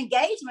about, Or the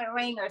engagement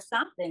ring or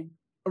something.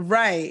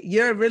 right.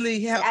 You're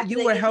really After you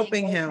they were get the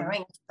helping engagement him.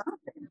 ring or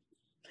something.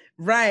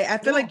 Right. I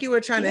feel Yeah. like you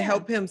were trying to Yeah.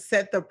 help him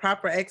set the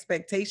proper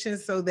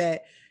expectations so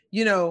that,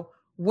 you know,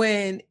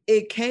 when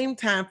it came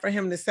time for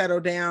him to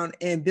settle down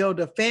and build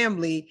a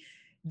family,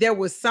 there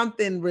was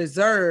something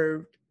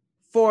reserved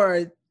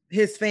for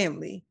his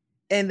family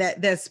and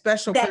that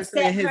special That person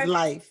in his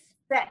life.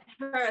 set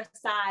her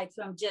aside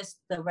from just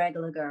the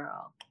regular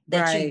girl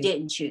that you Right.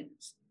 didn't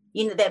choose.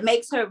 That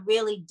makes her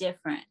really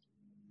different.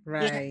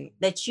 Right.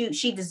 That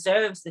she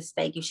deserves the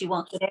steak if she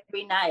wants it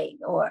every night,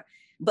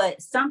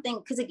 but something,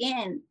 because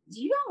again,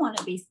 you don't want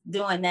to be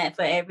doing that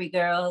for every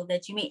girl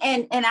that you meet.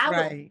 And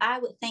Right. I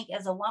would think,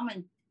 as a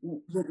woman,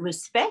 would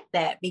respect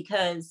that,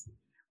 because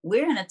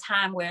we're in a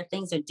time where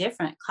things are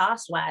different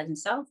cost wise and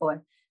so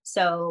forth.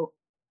 So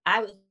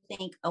I would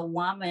think a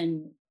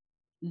woman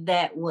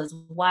that was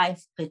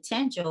wife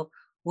potential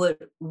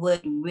would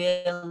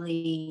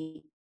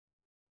really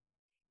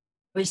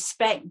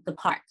respect the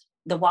park,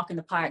 the walk in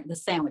the park, the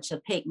sandwich, the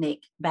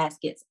picnic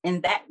baskets,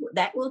 and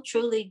that will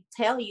truly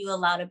tell you a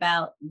lot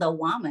about the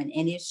woman,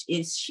 and if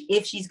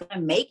she's going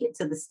to make it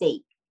to the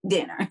steak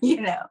dinner.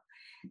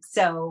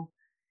 So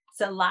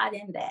it's a lot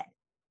in that.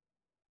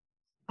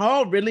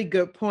 All really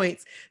good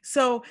points.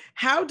 So,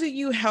 how do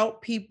you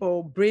help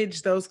people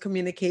bridge those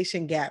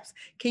communication gaps?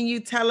 Can you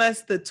tell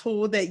us the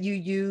tool that you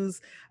use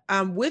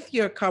with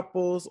your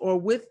couples or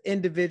with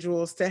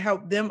individuals to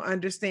help them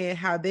understand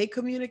how they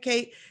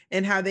communicate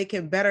and how they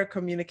can better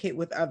communicate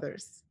with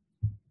others?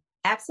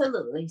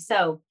 Absolutely.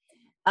 So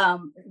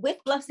with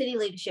Bluff City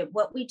Leadership,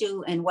 what we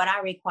do and what I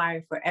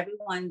require for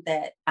everyone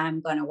that I'm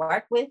going to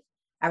work with,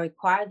 I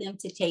require them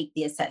to take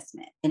the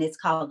assessment, and it's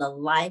called the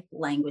life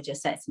language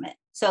assessment.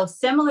 So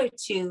similar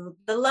to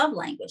the love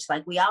language,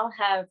 like we all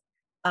have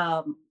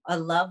a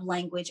love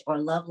language or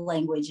love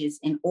languages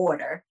in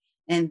order,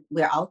 and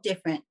we're all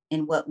different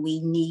in what we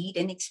need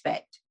and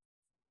expect.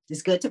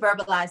 It's good to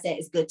verbalize that.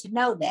 It's good to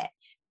know that.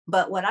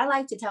 But what I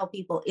like to tell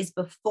people is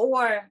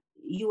before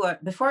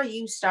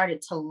you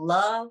started to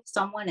love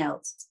someone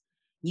else,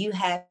 you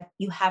have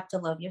to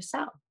love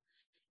yourself.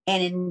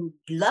 And in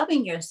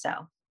loving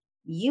yourself,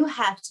 you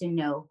have to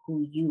know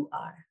who you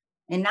are,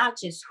 and not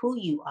just who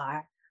you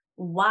are,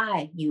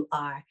 why you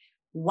are.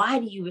 Why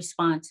do you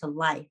respond to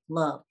life,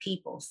 love,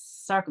 people,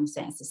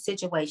 circumstances,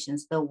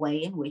 situations the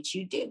way in which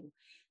you do?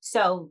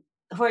 So,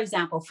 for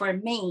example, for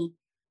me,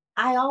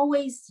 I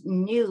always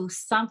knew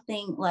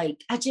something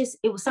like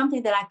it was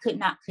something that I could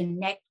not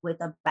connect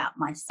with about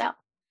myself.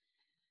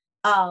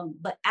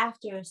 But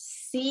after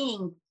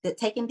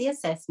taking the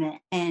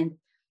assessment, and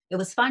it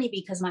was funny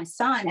because my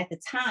son at the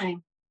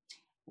time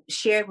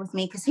shared with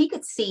me, because he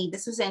could see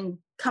this was in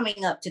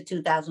coming up to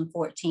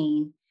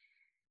 2014.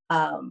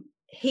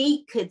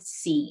 He could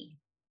see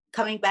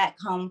coming back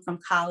home from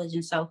college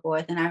and so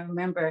forth. And I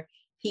remember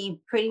he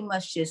pretty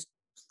much just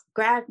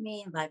grabbed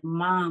me and like,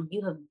 Mom,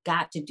 you have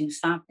got to do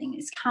something.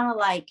 It's kind of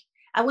like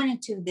I went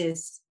into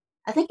this,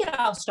 I think it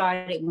all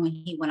started when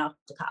he went off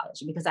to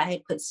college, because I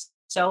had put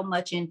so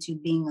much into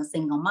being a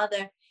single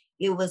mother.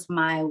 It was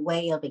my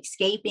way of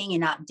escaping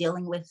and not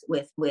dealing with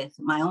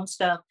my own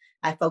stuff.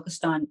 I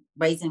focused on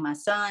raising my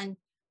son,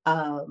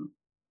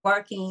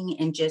 working,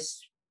 and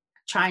just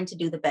trying to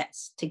do the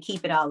best to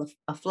keep it all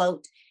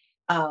afloat,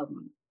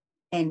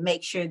 and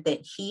make sure that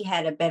he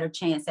had a better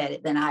chance at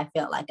it than I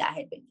felt like I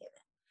had been given.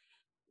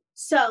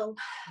 So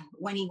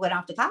when he went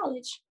off to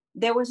college,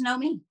 there was no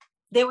me.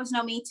 There was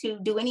no me to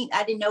do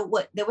I didn't know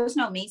there was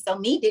no me. So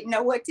me didn't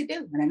know what to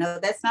do. And I know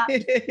that's not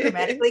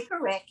grammatically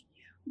correct,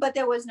 but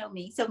there was no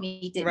me. So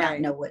me did not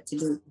know what to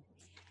do.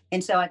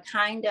 And so I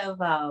kind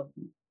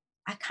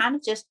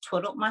of just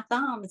twiddled my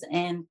thumbs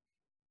and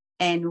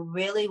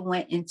really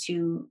went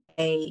into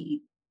a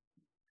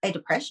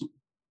depression.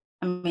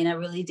 I mean, I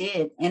really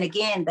did. And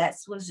again, that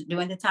was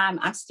during the time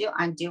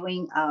I'm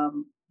doing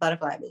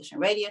Butterfly Evolution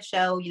radio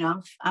show.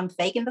 I'm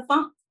faking the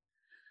funk.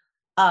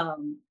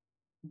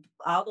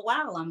 All the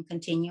while I'm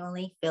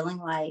continuously feeling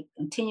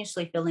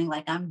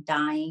like I'm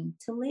dying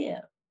to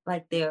live.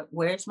 Like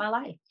where's my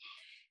life?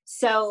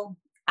 So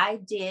I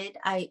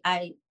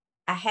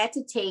had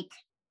to take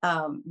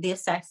the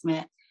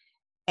assessment,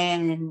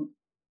 and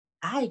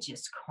I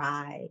just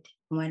cried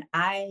when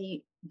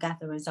I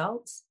got the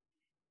results,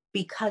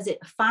 because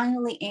it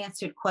finally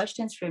answered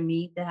questions for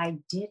me that I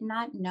did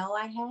not know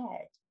I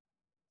had.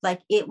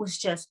 Like it was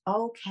just,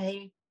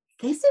 okay,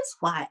 this is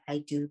why I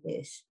do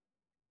this.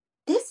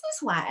 This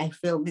is why I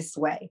feel this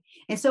way.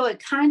 And so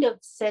it kind of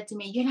said to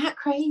me, you're not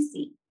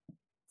crazy.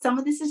 Some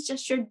of this is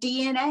just your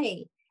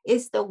DNA.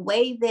 It's the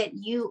way that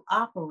you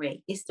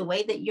operate. It's the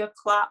way that your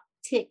clock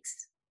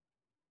ticks.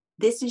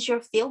 This is your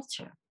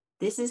filter.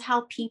 This is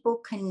how people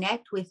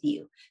connect with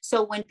you.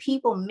 So when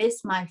people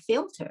miss my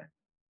filter,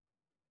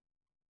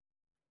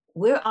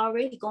 we're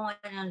already going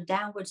on a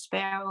downward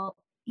spiral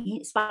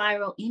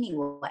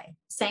anyway.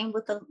 Same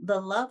with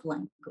the love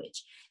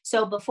language.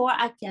 So before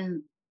I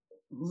can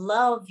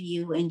love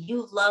you and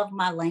you love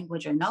my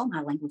language or know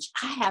my language,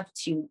 I have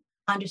to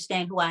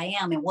understand who I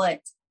am and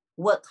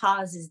what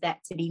causes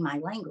that to be my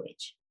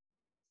language.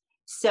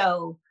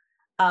 So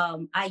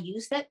I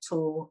use that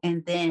tool,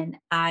 and then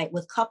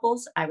with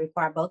couples, I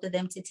require both of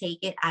them to take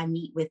it. I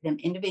meet with them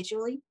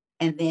individually,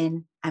 and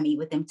then I meet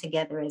with them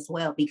together as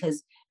well,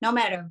 because no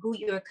matter who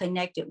you're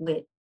connected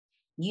with,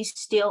 you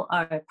still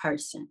are a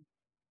person.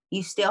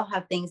 You still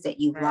have things that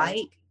you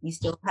like. You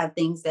still have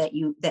things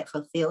that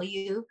fulfill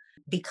you.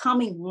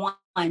 Becoming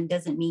one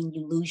doesn't mean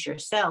you lose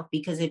yourself,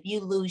 because if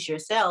you lose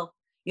yourself,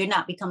 you're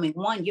not becoming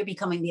one, you're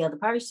becoming the other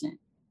person.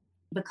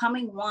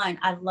 Becoming one,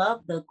 I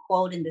love the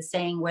quote and the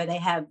saying where they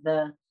have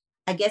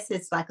I guess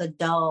it's like a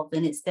dove,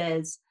 and it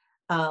says,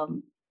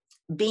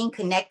 being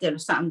connected or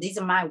something. These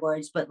are my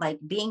words, but like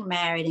being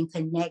married and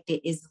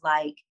connected is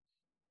like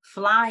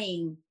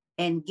flying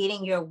and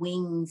getting your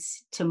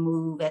wings to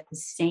move at the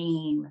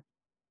same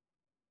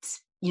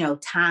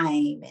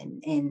time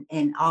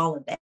and all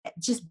of that.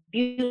 Just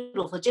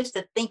beautiful just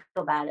to think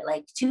about it,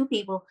 like two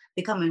people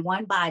becoming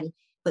one body,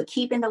 but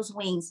keeping those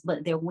wings,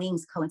 but their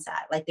wings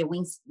coincide, like their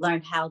wings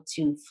learn how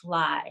to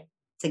fly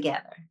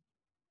together.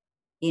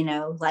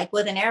 Like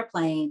with an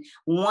airplane,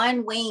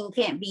 one wing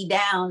can't be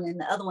down and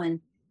the other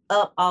one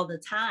up all the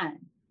time.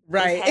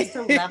 Right. It has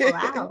to level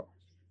out.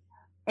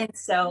 And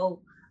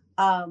so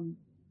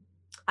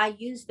I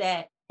use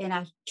that, and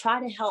I try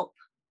to help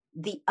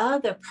the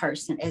other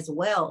person as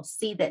well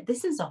see that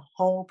this is a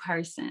whole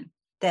person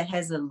that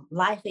has a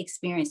life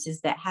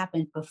experiences that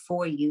happened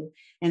before you,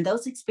 and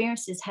those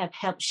experiences have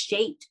helped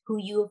shape who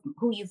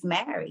you've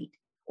married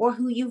or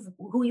who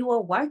you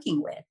are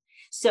working with.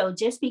 So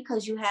just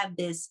because you have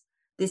this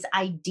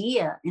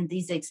idea and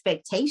these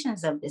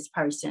expectations of this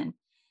person,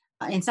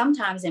 and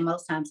sometimes and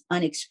most times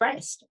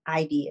unexpressed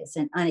ideas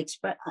and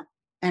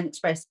and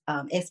express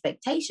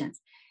expectations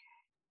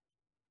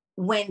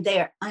when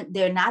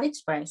they're not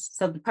expressed,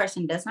 so the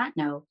person does not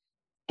know,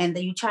 and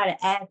then you try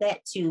to add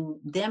that to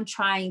them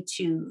trying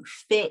to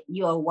fit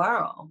your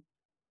world,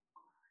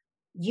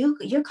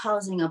 you're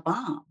causing a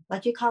bomb,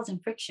 like you're causing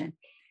friction.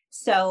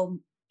 So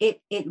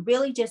it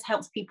really just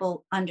helps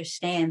people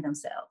understand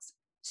themselves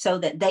so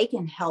that they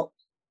can help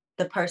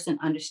the person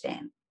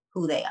understand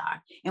who they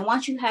are. And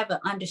once you have an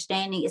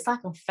understanding, it's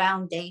like a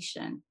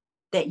foundation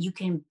that you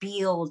can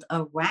build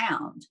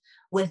around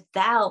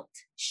without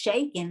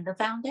shaking the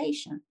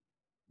foundation.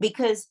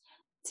 Because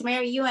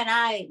Tamara, you and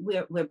I,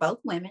 we're both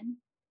women,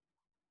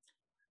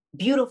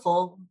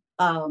 beautiful,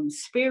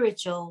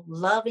 spiritual,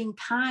 loving,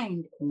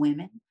 kind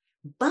women,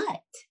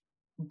 but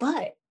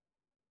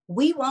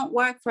we won't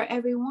work for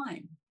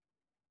everyone.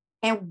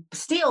 And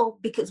still,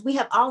 because we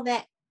have all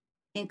that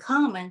in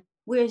common,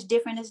 we're as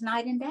different as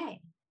night and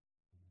day.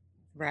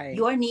 Right.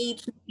 Your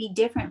needs be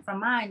different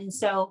from mine. And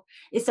so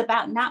it's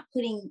about not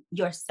putting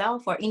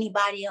yourself or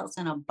anybody else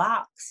in a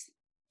box,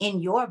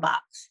 in your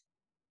box,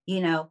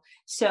 you know?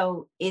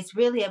 So it's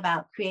really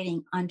about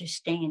creating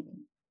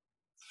understanding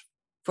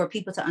for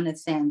people to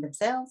understand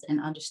themselves and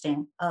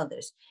understand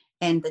others.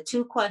 And the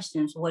two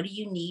questions, what do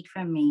you need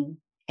from me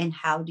and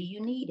how do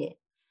you need it?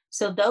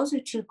 So those are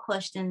two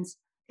questions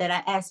that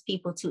I ask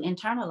people to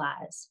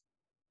internalize.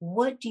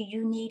 What do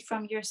you need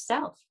from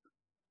yourself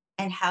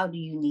and how do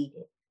you need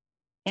it?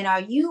 And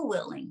are you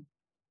willing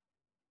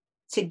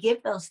to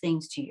give those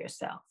things to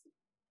yourself?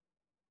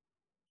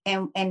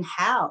 And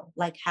how?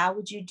 Like, how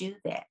would you do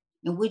that?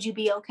 And would you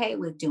be okay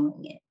with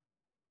doing it?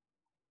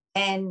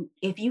 And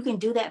if you can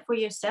do that for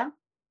yourself,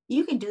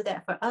 you can do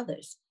that for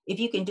others. If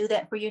you can do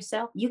that for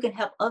yourself, you can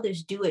help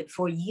others do it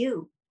for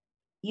you.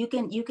 You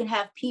can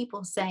have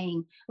people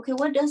saying, okay,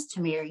 what does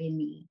Tamaria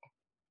need?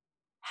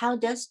 How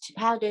does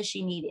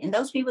she need it? And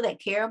those people that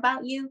care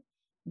about you,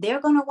 they're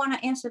going to want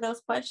to answer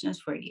those questions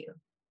for you.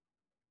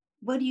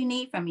 What do you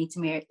need from me,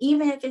 Tamaria?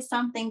 Even if it's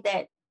something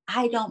that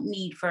I don't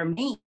need for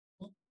me,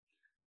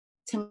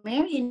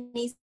 Tamaria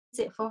needs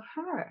it for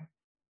her.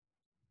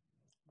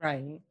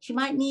 Right. She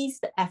might need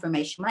the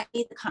affirmation, might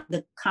need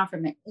the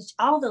confirmation,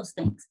 all those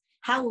things.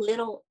 How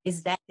little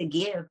is that to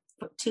give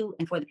to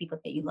and for the people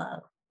that you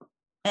love?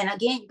 And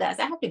again, you guys,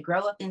 I have to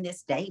grow up in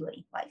this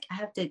daily. Like I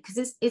have to,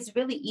 because it's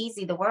really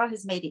easy. The world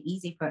has made it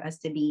easy for us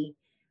to be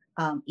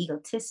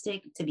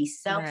egotistic, to be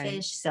selfish,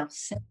 Right.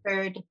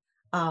 self-centered,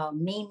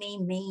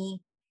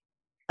 me,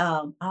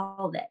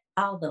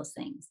 all those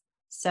things.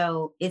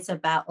 So it's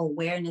about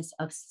awareness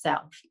of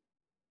self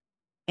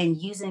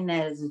and using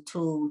that as a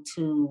tool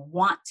to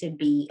want to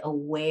be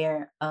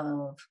aware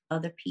of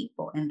other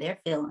people and their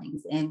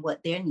feelings and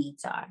what their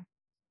needs are.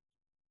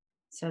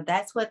 So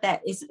that's what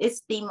that is.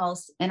 It's the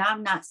most, and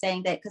I'm not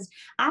saying that because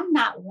I'm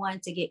not one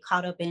to get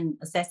caught up in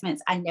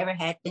assessments. I never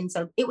had been.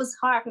 So it was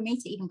hard for me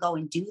to even go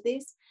and do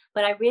this,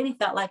 but I really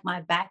felt like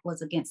my back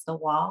was against the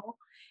wall.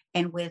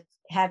 And with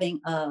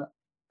having a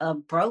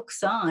broke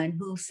son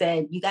who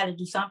said, you got to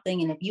do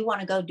something. And if you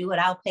want to go do it,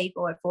 I'll pay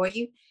for it for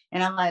you.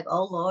 And I'm like,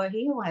 oh Lord,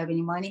 he don't have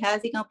any money.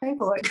 How's he going to pay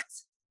for it?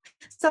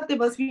 Something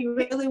must be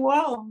really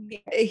wrong.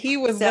 He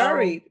was So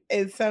worried.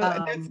 And so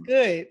that's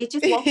good. it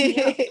just woke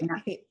me up.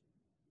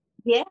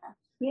 Yeah,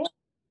 yeah,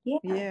 yeah.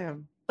 Yeah.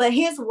 But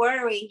his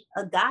worry,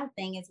 a God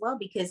thing as well,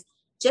 because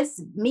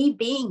just me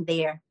being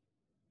there,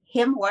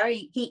 him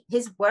worrying,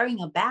 his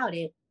worrying about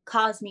it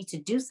caused me to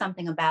do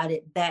something about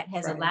it that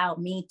has allowed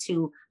me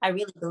to, I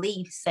really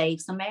believe, save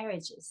some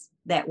marriages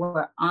that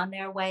were on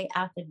their way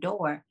out the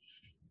door.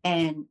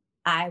 And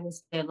I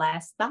was their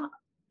last stop.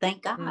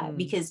 Thank God.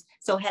 Because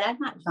so had I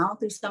not gone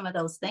through some of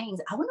those things,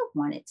 I wouldn't have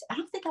wanted to. I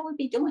don't think I would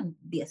be doing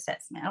the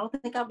assessment. I don't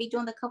think I'll be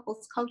doing the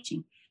couples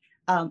coaching.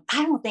 I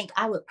don't think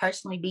I would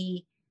personally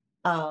be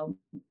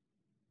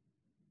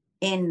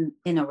in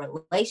a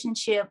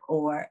relationship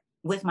or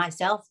with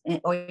myself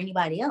or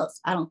anybody else.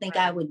 I don't think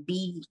I would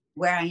be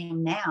where I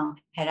am now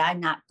had I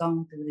not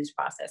gone through this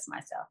process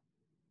myself.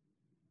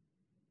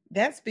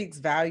 That speaks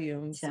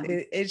volumes. So,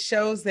 it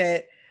shows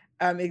that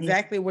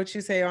exactly what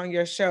you say on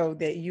your show,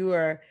 that you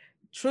are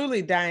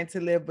truly dying to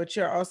live, but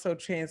you're also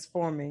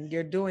transforming.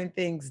 You're doing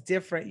things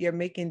different. You're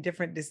making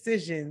different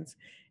decisions.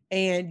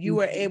 And you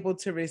were able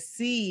to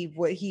receive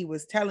what he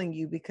was telling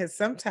you, because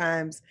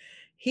sometimes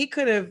he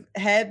could have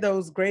had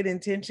those great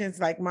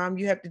intentions, like, Mom,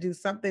 you have to do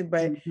something,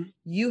 but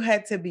you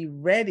had to be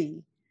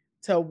ready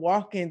to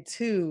walk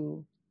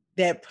into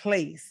that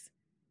place.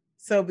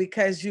 So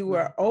because you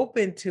were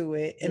open to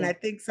it, and I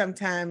think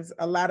sometimes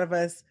a lot of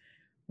us,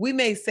 we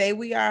may say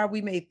we are,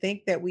 we may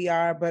think that we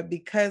are, but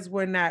because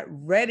we're not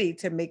ready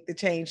to make the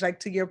change, like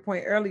to your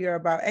point earlier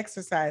about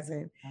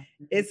exercising,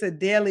 it's a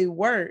daily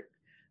work,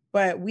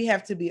 but we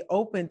have to be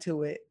open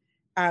to it.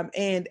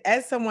 And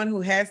as someone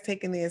who has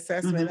taken the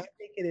assessment, I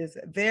think it is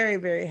very,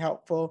 very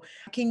helpful.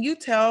 Can you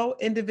tell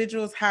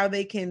individuals how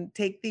they can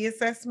take the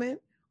assessment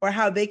or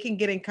how they can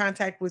get in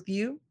contact with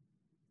you?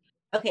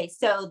 Okay,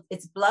 so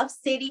it's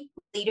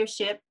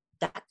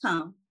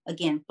bluffcityleadership.com.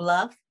 Again,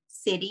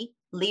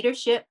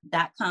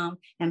 bluffcityleadership.com.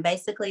 And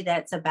basically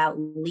that's about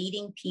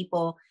leading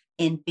people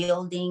in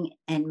building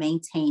and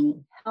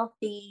maintaining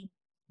healthy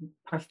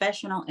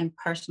professional and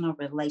personal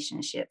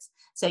relationships.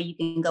 So you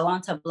can go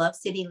on to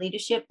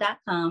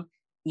bluffcityleadership.com.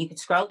 You can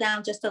scroll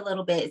down just a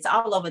little bit. It's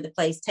all over the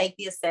place. Take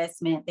the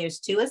assessment. There's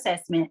 2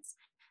 assessments.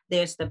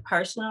 There's the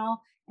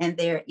personal and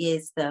there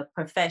is the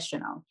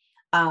professional.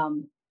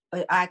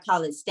 I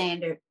call it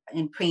standard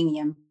and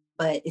premium,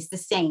 but it's the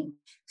same.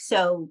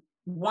 So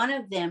one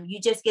of them, you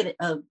just get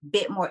a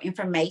bit more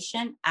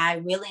information. I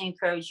really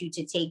encourage you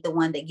to take the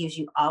one that gives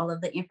you all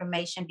of the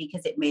information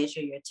because it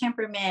measures your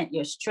temperament,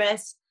 your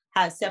stress,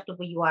 how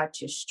acceptable you are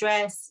to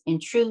stress,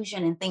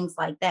 intrusion, and things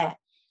like that.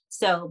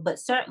 So, but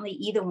certainly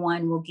either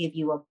one will give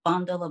you a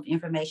bundle of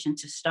information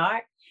to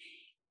start.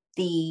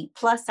 The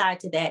plus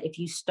side to that, if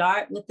you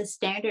start with the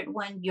standard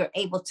one, you're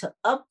able to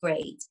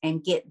upgrade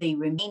and get the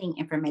remaining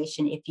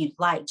information if you'd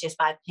like, just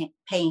by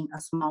paying a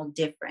small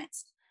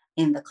difference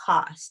in the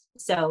cost.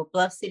 So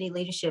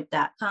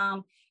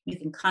bluffcityleadership.com. You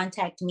can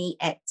contact me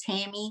at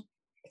Tammy,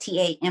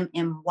 Tammy,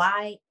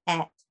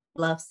 at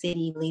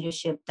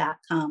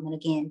bluffcityleadership.com. And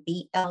again,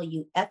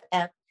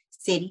 BLUFF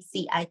City,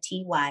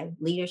 CITY,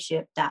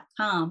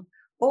 leadership.com.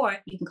 Or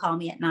you can call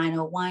me at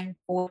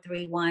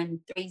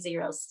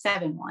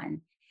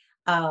 901-431-3071.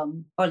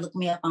 Or look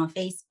me up on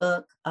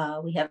Facebook.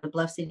 We have the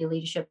Bluff City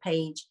Leadership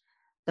page,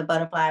 the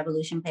Butterfly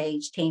Evolution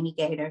page, Tammy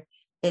Gator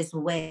as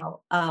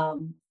well.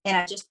 And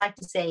I just like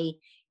to say,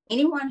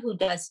 anyone who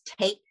does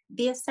take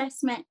the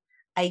assessment,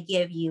 I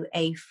give you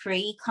a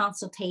free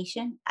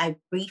consultation. I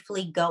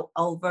briefly go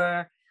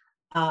over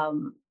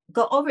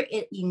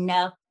it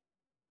enough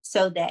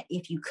so that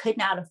if you could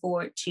not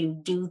afford to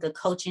do the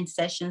coaching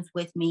sessions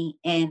with me,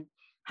 and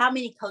how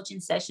many coaching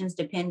sessions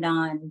depend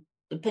on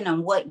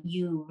what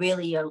you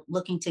really are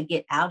looking to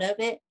get out of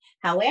it.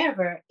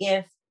 However,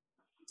 if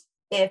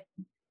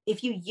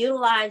you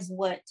utilize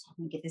let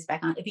me get this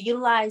back on, if you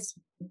utilize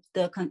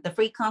the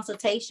free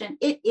consultation,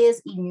 it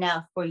is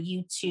enough for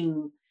you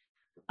to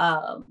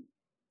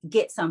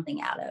get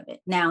something out of it.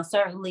 Now,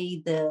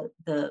 certainly the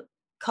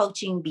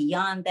coaching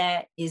beyond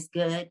that is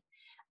good.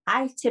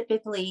 I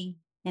typically,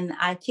 and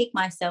I kick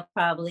myself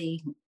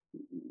probably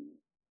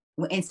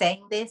in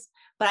saying this,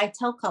 but I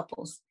tell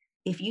couples,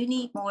 if you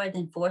need more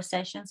than 4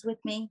 sessions with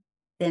me,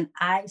 then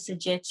I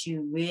suggest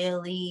you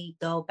really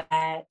go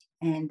back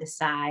and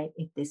decide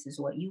if this is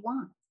what you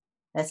want.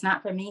 That's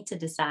not for me to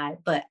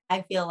decide, but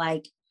I feel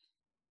like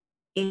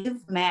if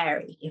you've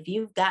married, if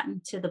you've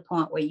gotten to the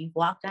point where you've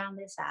walked down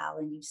this aisle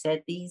and you've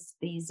said you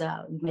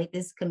made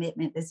this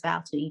commitment, this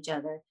vow to each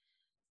other,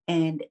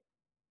 and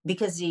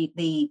because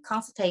the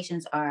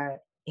consultations are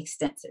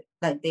extensive,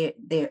 like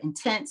they're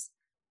intense,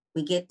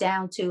 we get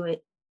down to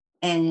it.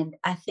 And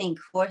I think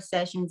 4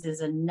 sessions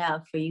is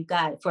enough for you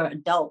guys, for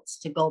adults,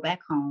 to go back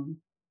home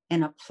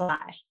and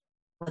apply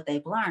what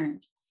they've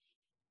learned.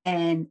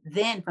 And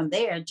then from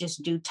there,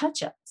 just do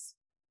touch-ups.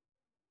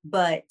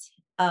 But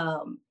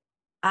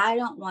I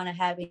don't want to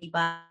have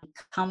anybody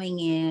coming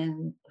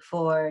in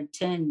for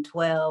 10,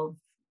 12,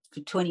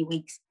 to 20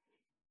 weeks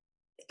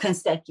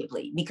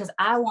consecutively, because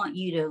I want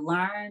you to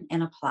learn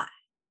and apply.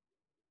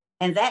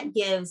 And that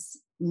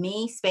gives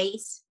me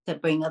space to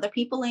bring other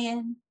people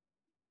in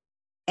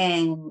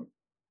and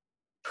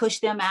push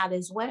them out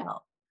as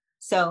well.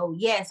 So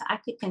yes, I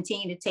could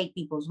continue to take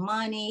people's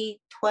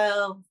money,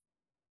 12,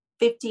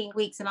 15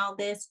 weeks and all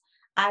this.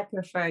 I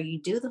prefer you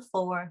do the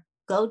 4,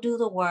 go do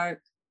the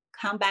work,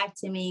 come back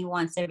to me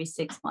once every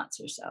 6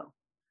 months or so,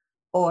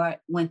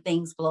 or when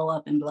things blow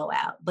up and blow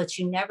out. But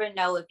you never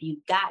know if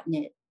you've gotten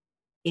it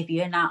if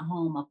you're not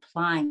home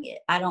applying it.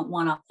 I don't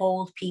want to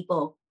hold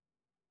people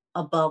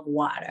above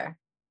water.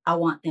 I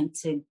want them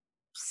to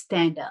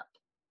stand up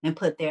and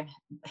put their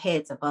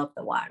heads above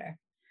the water,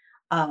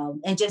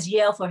 and just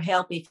yell for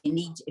help if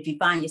you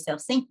find yourself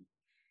sinking.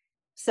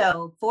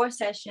 So 4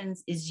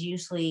 sessions is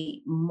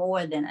usually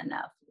more than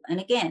enough.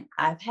 And again,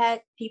 I've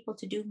had people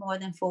to do more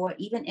than 4,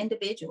 even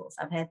individuals.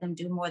 I've had them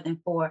do more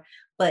than 4,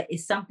 but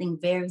it's something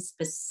very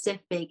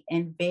specific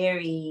and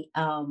very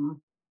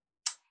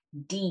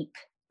deep.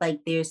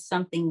 Like there's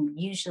something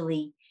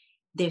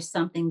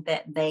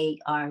that they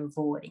are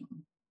avoiding,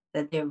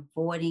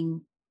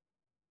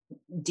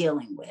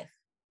 dealing with.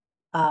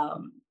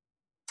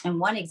 And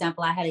one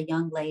example, I had a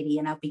young lady,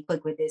 and I'll be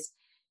quick with this.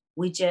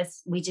 We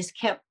just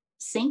kept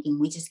sinking.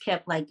 We just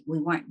kept, like, we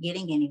weren't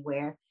getting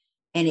anywhere.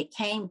 And it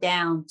came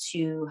down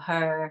to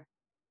her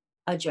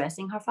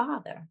addressing her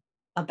father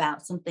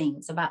about some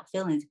things, about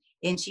feelings.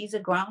 And she's a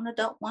grown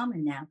adult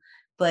woman now,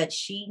 but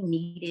she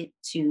needed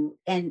to,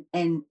 and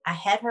I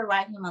had her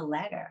write him a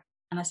letter.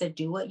 And I said,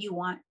 do what you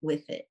want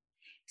with it.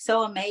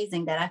 So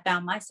amazing that I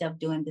found myself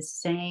doing the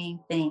same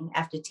thing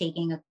after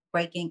taking a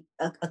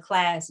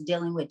class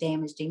dealing with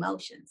damaged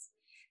emotions.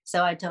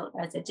 So I told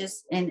her, I said,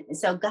 and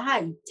so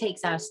God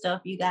takes our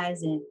stuff, you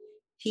guys, and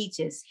he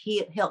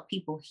help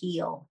people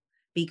heal,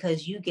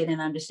 because you get an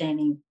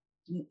understanding.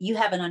 You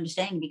have an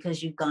understanding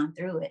because you've gone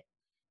through it.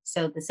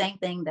 So the same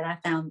thing that I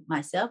found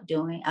myself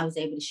doing, I was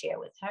able to share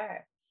with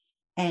her.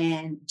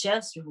 And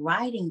just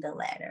writing the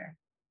letter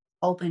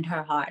opened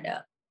her heart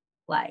up.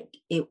 Like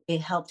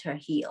it helped her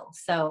heal.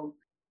 So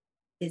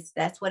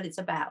That's what it's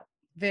about.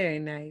 Very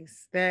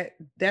nice. That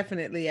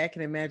definitely I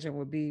can imagine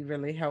would be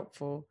really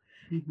helpful.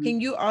 Mhm.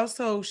 Can you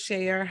also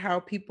share how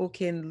people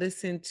can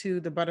listen to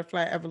the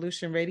Butterfly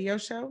Evolution radio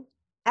show?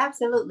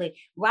 Absolutely.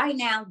 Right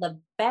now, the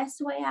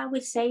best way I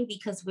would say,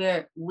 because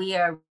we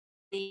are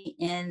really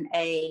in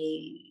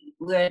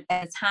we're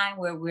at a time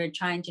where we're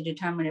trying to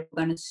determine if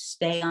we're going to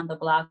stay on the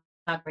Blog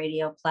Talk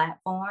Radio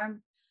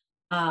platform.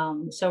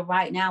 So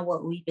right now,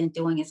 what we've been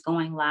doing is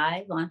going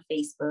live on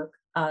Facebook,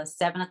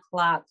 7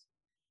 o'clock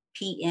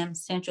p.m.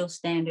 Central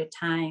Standard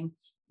Time.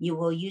 You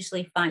will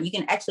usually find, you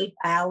can actually,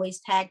 I always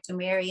tag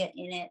Tamaria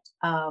in it,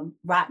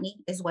 Rodney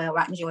as well,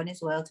 Rodney Jordan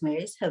as well,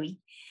 Tamaria's hubby.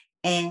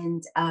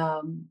 And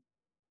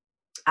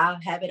I'll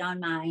have it on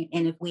mine.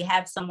 And if we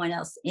have someone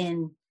else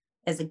in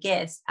as a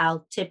guest,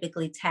 I'll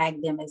typically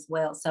tag them as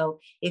well. So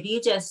if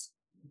you just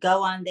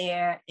go on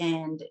there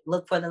and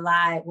look for the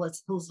live,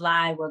 who's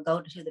live, or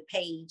go to the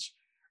page,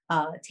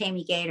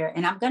 Tammy Gator.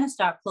 And I'm going to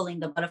start pulling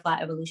the Butterfly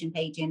Evolution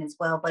page in as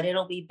well, but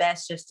it'll be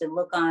best just to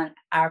look on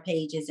our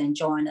pages and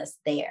join us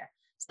there.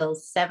 So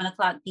 7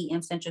 o'clock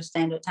p.m. Central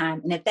Standard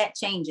Time. And if that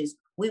changes,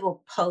 we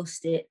will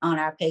post it on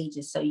our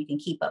pages so you can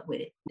keep up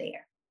with it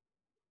there.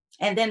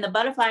 And then the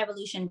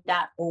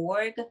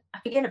butterflyevolution.org, I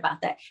forget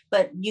about that,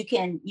 but you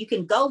can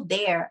go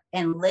there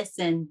and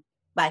listen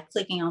by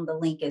clicking on the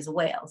link as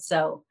well.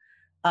 So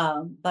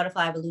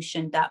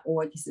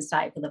butterflyevolution.org is the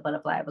site for the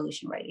Butterfly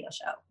Evolution radio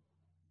show.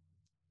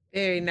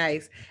 Very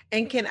nice.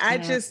 And can I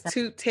Yeah. just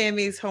toot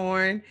Tammy's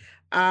horn?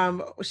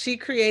 She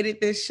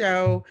created this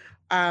show,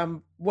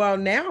 well,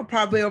 now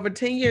probably over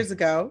 10 years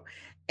ago,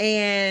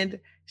 and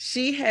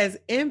she has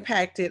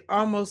impacted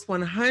almost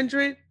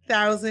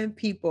 100,000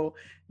 people.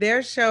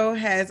 Their show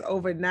has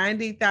over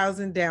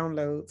 90,000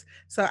 downloads.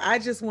 So I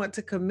just want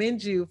to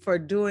commend you for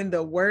doing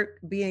the work,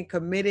 being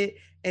committed,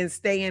 and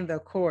staying the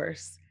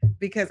course,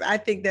 because I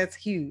think that's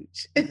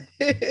huge.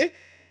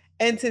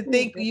 And to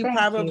think you Thank you.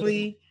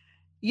 probably,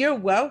 you're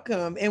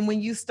welcome. And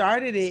when you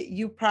started it,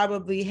 you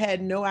probably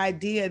had no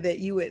idea that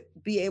you would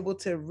be able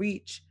to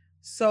reach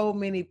so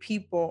many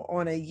people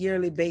on a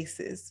yearly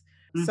basis.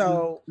 Mhm.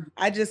 So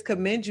I just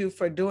commend you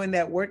for doing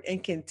that work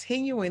and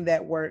continuing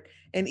that work.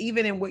 And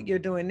even in what you're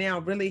doing now,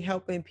 really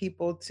helping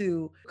people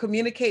to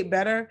communicate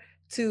better,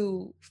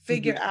 to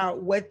figure Mhm.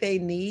 out what they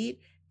need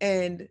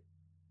and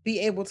be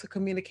able to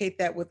communicate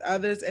that with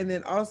others. And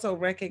then also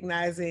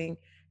recognizing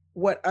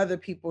what other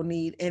people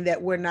need and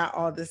that we're not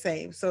all the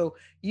same. So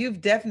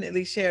you've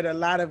definitely shared a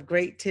lot of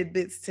great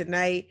tidbits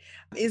tonight.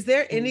 Is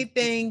there Thank you.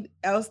 anything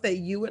else that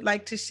you would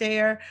like to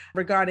share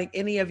regarding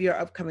any of your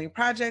upcoming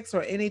projects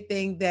or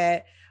anything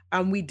that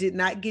we did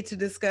not get to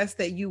discuss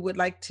that you would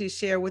like to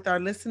share with our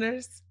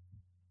listeners?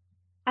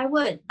 I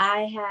would.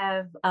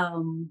 I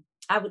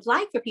would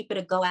like for people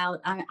to go out.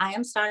 I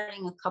am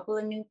starting a couple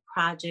of new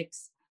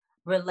projects,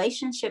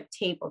 relationship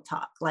table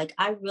talk. Like,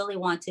 I really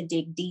want to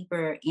dig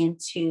deeper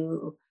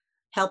into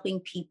helping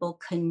people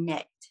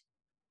connect.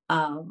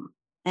 Um,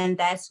 and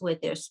that's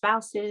with their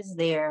spouses,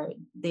 their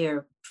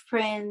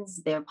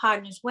friends, their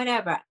partners,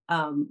 whatever,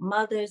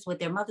 mothers, with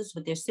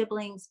their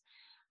siblings,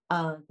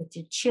 with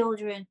their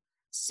children.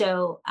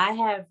 So I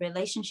have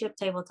relationship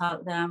table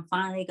talk that I'm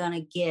finally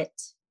gonna get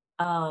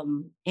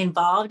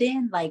involved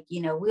in. Like,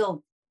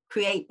 we'll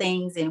create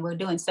things and we're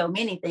doing so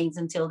many things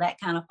until that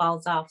kind of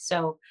falls off.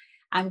 So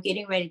I'm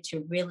getting ready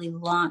to really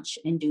launch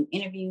and do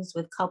interviews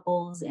with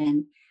couples.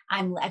 And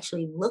I'm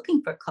actually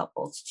looking for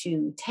couples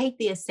to take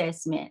the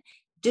assessment,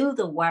 do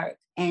the work,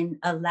 and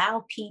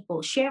allow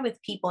people, share with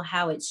people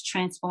how it's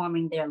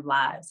transforming their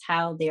lives,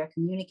 how they're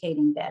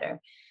communicating better,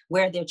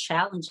 where their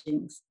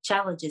challenges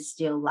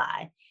still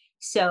lie.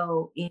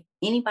 So if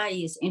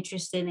anybody is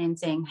interested in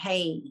saying,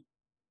 hey,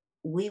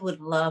 we would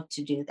love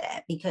to do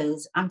that,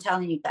 because I'm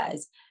telling you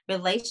guys,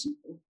 relation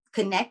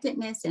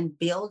connectedness and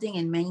building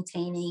and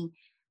maintaining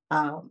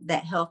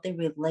that healthy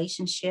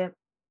relationship,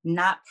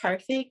 not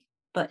perfect,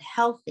 but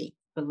healthy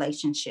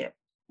relationship.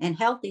 And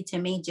healthy to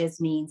me just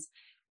means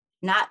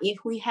not if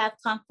we have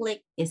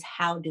conflict, is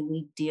how do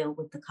we deal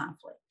with the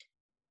conflict?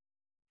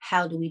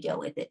 How do we deal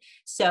with it?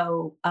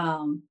 So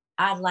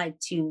I'd like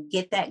to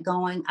get that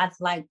going.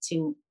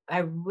 I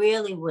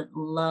really would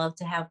love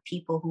to have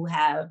people who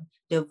have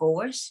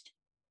divorced,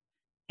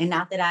 and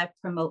not that I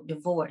promote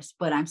divorce,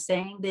 but I'm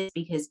saying this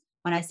because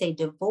when I say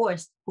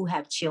divorce, who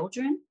have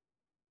children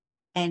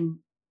and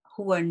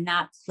who are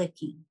not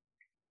clicking,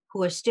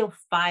 who are still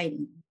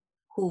fighting,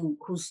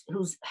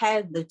 who's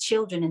had the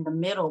children in the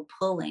middle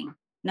pulling,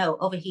 no,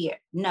 over here,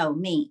 no,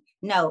 me,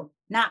 no,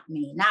 not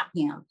me, not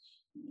him,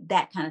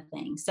 that kind of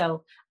thing.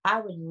 So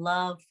I would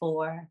love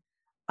for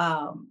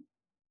um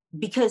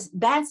because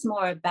that's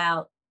more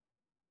about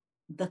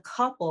the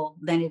couple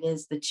than it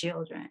is the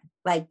children.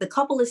 Like, the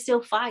couple is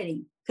still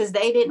fighting because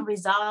they didn't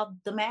resolve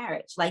the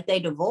marriage. Like, they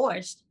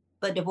divorced,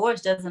 but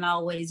divorce doesn't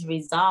always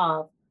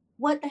resolve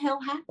what the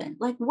hell happened.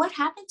 Like, what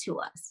happened to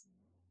us?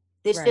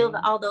 There's still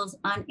Right. all those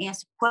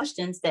unanswered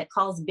questions that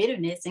cause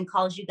bitterness and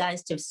cause you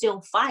guys to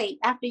still fight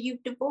after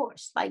you've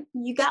divorced. Like,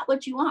 you got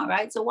what you want,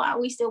 right? So why are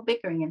we still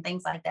bickering and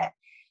things like that?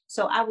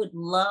 So I would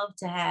love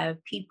to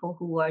have people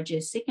who are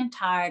just sick and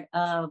tired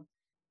of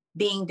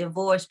being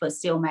divorced but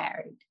still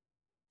married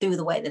through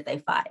the way that they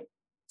fight,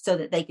 so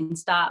that they can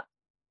stop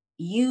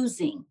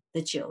using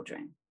the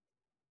children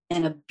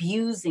and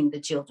abusing the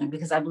children,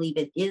 because I believe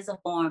it is a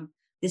form,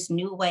 this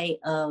new way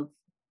of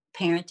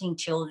parenting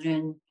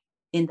children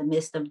in the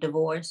midst of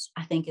divorce,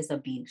 I think is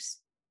abuse.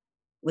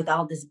 With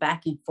all this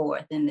back and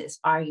forth and this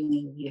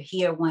arguing, you're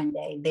here one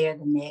day, there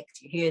the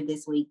next, you're here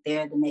this week,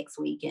 there the next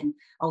week, and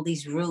all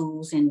these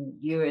rules, and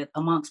you're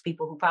amongst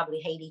people who probably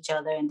hate each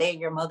other, and they're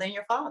your mother and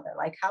your father.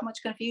 Like, how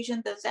much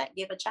confusion does that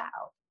give a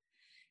child?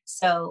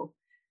 So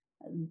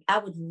I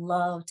would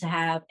love to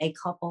have a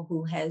couple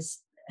who have,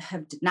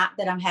 not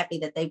that I'm happy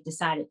that they've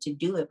decided to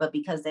do it, but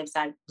because they've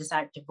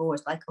decided to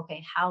divorce, like,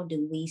 okay, how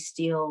do we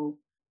still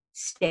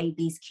stay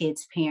these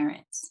kids'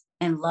 parents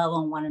and love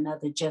on one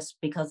another just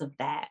because of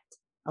that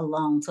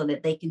alone, so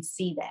that they can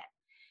see that?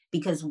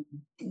 Because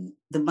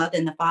the mother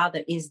and the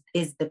father is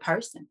the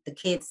person. The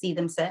kids see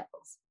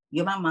themselves.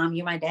 You're my mom,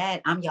 you're my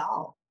dad, I'm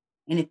y'all.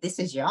 And if this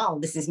is y'all,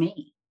 this is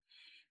me.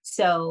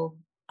 So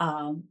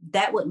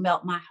that would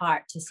melt my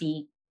heart to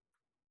see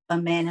a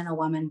man and a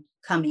woman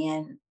come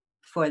in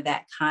for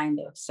that kind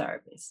of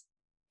service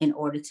in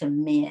order to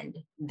mend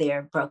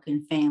their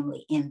broken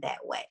family in that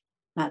way.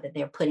 Not that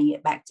they're putting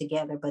it back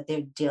together, but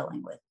they're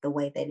dealing with the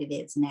way that it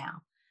is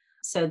now.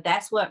 So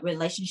that's what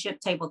Relationship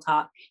Table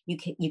Talk. You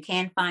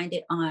can find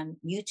it on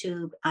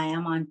YouTube. I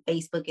am on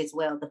Facebook as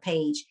well, the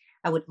page.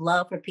 I would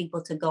love for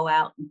people to go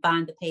out and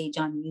find the page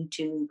on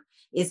YouTube.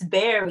 It's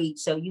buried,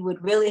 so you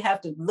would really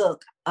have to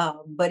look,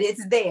 but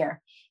it's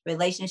there.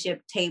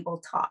 Relationship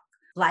Table Talk.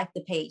 Like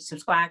the page,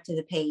 subscribe to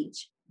the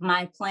page.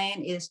 My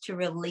plan is to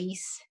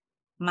release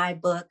my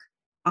book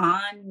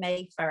on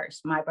May 1st,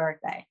 my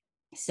birthday.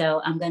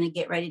 So I'm going to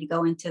get ready to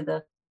go into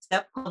the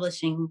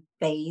self-publishing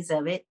phase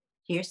of it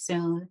here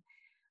soon.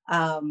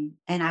 And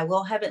I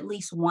will have at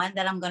least one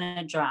that I'm going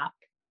to drop,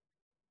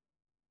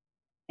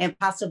 and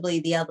possibly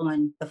the other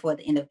one before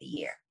the end of the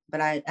year.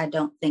 But I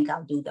don't think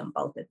I'll do them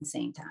both at the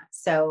same time.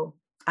 So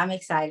I'm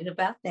excited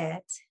about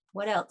that.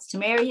 What else?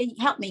 Tamaria,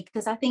 help me,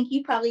 because I think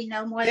you probably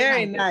know more than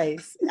I do. Very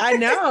nice. I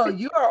know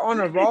you are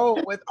on a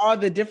roll with all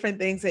the different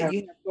things that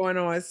you have going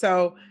on.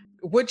 So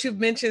what you've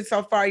mentioned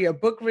so far, your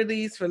book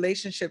release,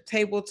 Relationship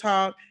Table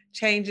Talk,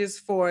 changes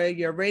for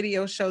your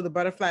radio show, The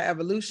Butterfly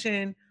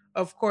Evolution,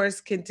 of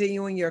course,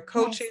 continuing your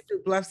coaching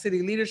through Bluff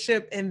City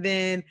Leadership. And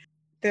then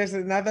there's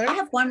another. I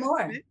have one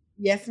more.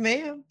 Yes,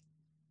 ma'am.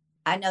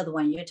 I know the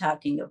one you're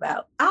talking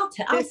about. I'll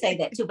say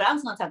that too, but I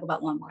was going to talk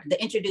about one more,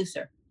 the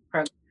Introducer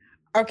program.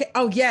 Okay.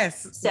 Oh,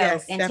 yes. So,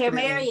 yes, and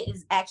Tamaria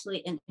is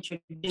actually an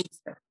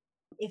introducer.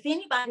 If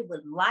anybody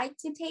would like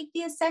to take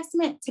the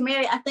assessment,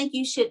 Tamaria, I think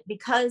you should,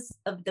 because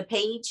of the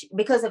page,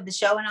 because of the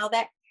show and all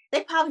that,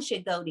 they probably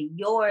should go to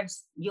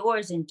yours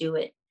and do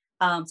it.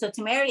 So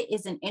Tamaria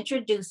is an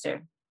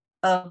introducer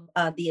of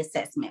the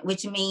assessment,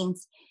 which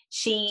means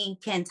she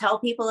can tell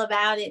people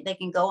about it. They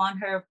can go on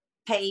her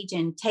page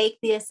and take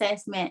the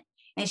assessment,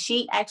 and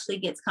she actually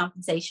gets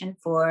compensation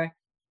for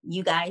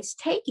you guys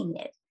taking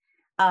it.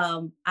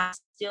 I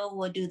still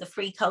will do the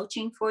free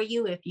coaching for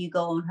you if you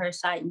go on her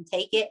site and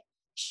take it.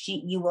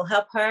 You will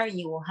help her, and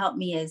you will help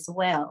me as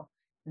well.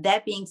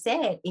 That being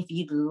said, if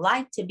you'd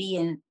like to be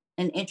an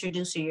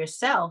introducer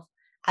yourself,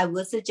 I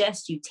would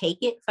suggest you take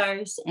it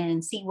first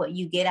and see what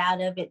you get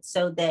out of it,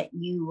 so that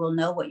you will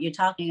know what you're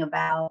talking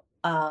about,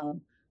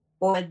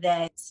 or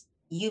that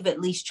you've at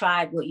least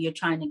tried what you're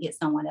trying to get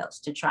someone else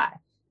to try.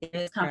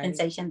 There's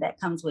compensation that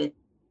comes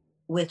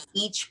with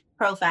each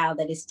profile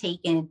that is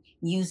taken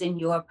using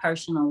your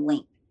personal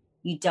link.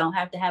 You don't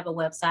have to have a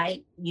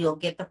website. You'll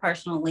get the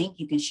personal link.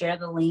 You can share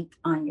the link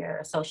on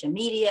your social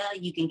media.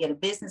 You can get a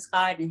business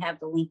card and have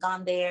the link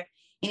on there.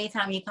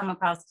 Anytime you come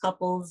across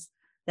couples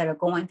that are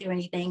going through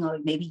anything, or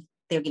maybe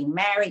they're getting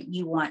married,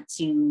 you want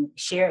to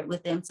share it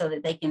with them so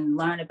that they can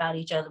learn about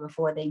each other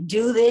before they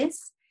do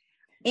this.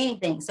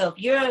 Anything. So if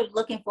you're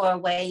looking for a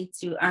way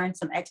to earn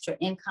some extra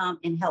income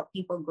and help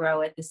people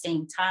grow at the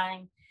same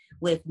time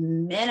with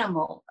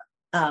minimal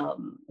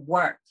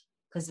work,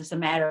 because it's a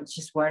matter of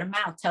just word of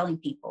mouth, telling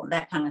people,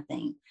 that kind of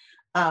thing,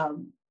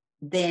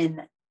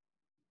 then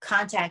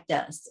contact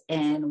us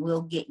and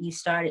we'll get you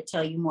started,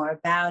 tell you more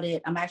about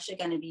it. I'm actually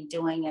going to be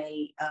doing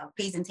a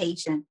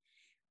presentation,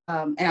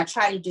 and I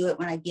try to do it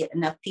when I get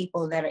enough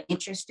people that are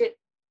interested,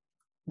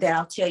 that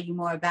I'll tell you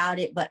more about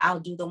it, but I'll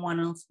do the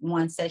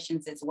one-on-one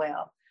sessions as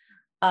well.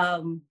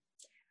 I'll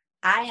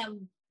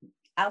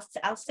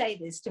say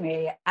this to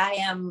Mary.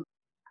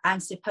 I'm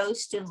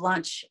supposed to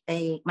launch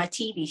my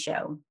TV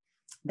show,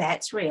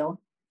 That's Real.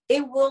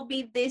 It will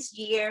be this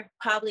year,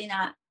 probably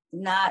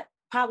not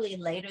probably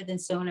later than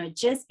sooner,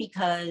 just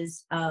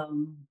because I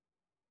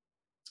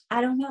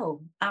don't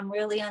know. I'm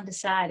really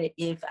undecided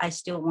if I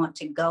still want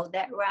to go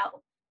that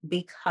route,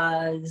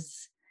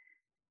 because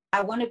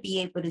I want to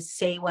be able to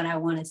say what I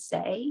want to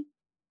say.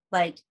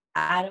 Like,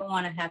 I don't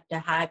want to have to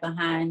hide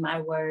behind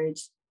my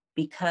words,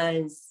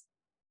 because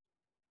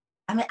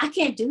I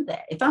can't do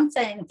that. If I'm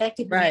saying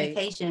effective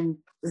communication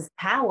is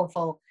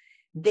powerful,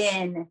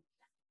 then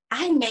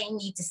I may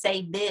need to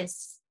say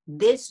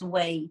this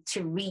way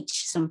to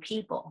reach some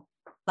people.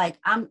 Like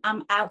I'm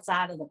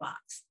outside of the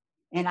box,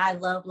 and I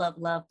love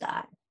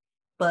God,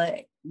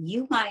 but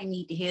you might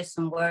need to hear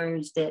some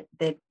words that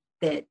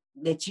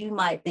you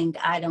might think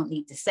I don't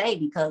need to say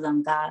because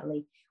I'm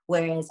godly.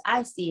 Whereas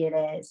I see it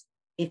as,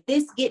 if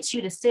this gets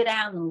you to sit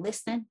down and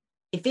listen,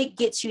 if it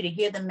gets you to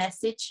hear the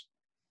message,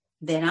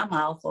 then I'm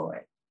all for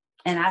it.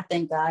 And I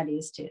think God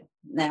is too.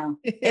 Now,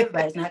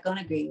 everybody's not going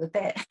to agree with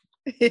that.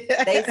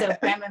 They so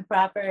prim and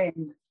proper,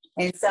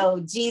 and so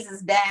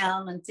Jesus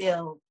down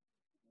until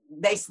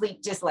they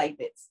sleep just like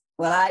this.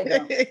 Well, I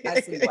don't.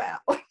 I sleep well.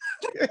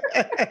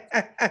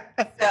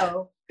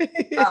 So,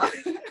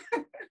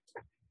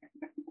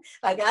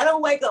 like, I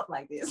don't wake up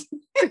like this.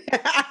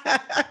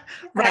 I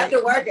have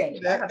to work at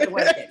it. I have to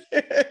work at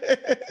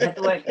it. I have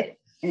to work at it.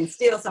 And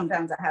still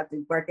sometimes I have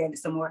to work at it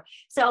some more.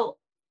 So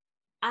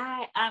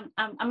I'm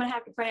gonna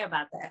have to pray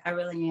about that. I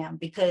really am,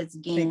 because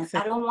again,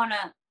 I don't want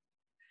to.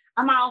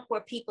 I'm all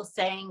for people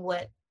saying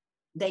what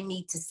they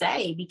need to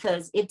say,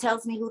 because it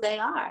tells me who they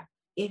are.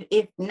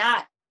 If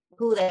not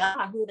who they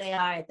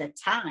are at the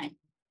time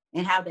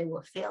and how they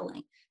were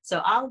feeling. So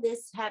all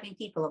this having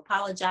people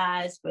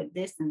apologize for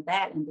this and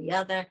that and the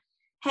other.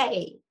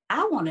 Hey,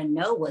 I want to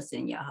know what's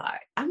in your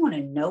heart. I want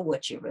to know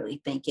what you're really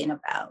thinking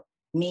about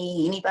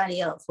me, anybody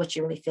else, what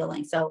you're really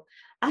feeling. So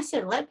I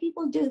said, let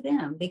people do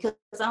them, because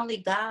only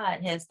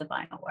God has the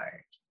final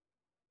word.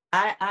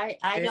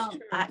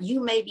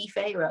 You may be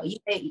Pharaoh.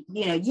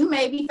 You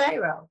may be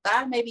Pharaoh.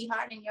 God may be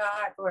hardening your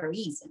heart for a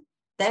reason.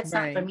 That's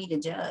not for me to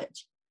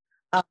judge.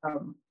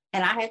 And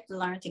I had to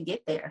learn to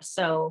get there.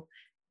 So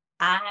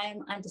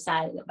I'm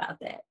undecided about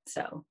that.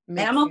 So, and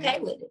I'm okay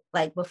with it.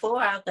 Like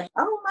before, I was like,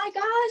 oh my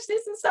gosh,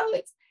 this is so,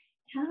 I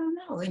don't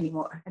know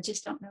anymore. I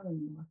just don't know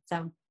anymore.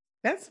 So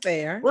that's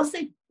fair. We'll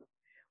see.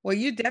 Well,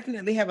 you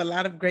definitely have a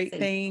lot of great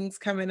things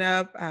coming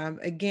up.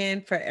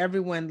 Again, for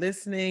everyone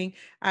listening,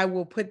 I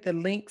will put the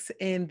links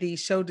in the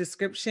show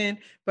description,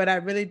 but I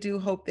really do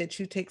hope that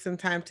you take some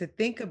time to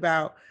think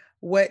about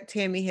what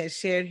Tammy has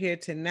shared here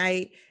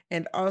tonight,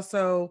 and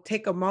also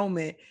take a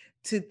moment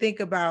to think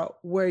about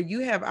where you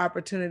have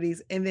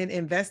opportunities and then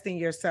invest in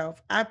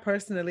yourself. I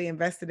personally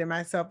invested in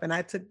myself, and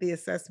I took the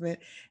assessment,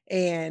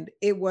 and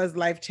it was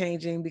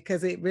life-changing,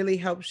 because it really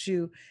helps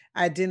you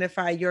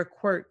identify your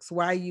quirks,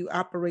 why you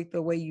operate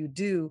the way you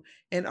do.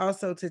 And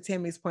also, to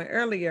Tammy's point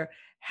earlier,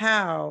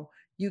 how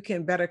you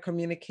can better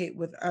communicate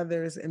with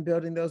others and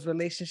building those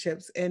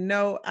relationships. And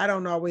no, I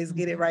don't always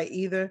get it right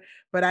either,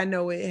 but I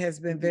know it has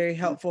been very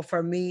helpful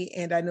for me.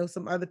 And I know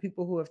some other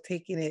people who have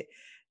taken it,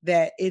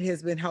 that it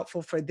has been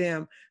helpful for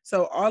them.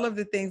 So all of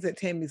the things that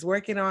Tammy's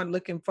working on,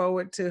 looking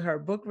forward to her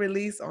book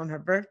release on her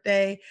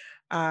birthday.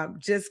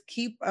 Just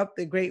keep up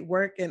the great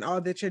work and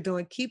all that you're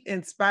doing. Keep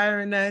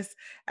inspiring us.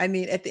 I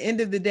mean, at the end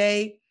of the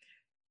day,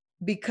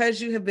 because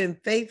you have been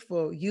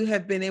faithful, you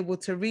have been able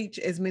to reach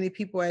as many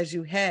people as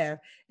you have.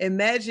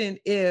 Imagine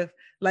if,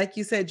 like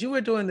you said, you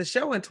were doing the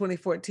show in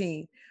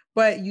 2014,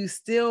 but you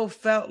still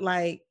felt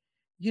like,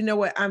 you know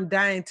what, I'm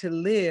dying to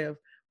live.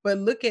 But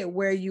look at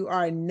where you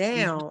are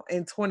now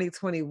in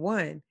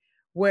 2021,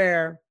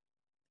 where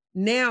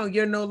now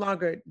you're no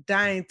longer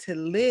dying to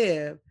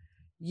live.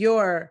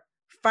 You're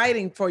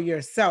fighting for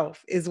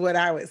yourself, is what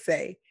I would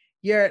say.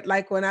 You're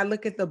like, when I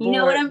look at the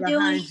board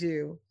behind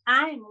you.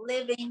 I'm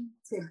living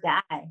to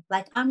die.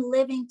 Like I'm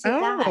living to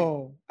die.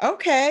 Oh,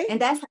 okay.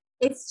 And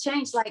it's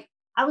changed. Like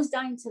I was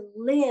dying to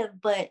live,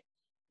 but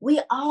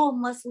we all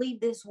must leave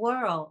this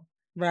world.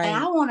 Right. And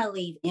I want to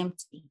leave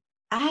empty.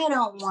 I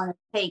don't want to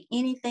take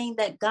anything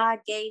that God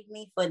gave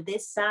me for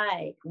this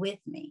side with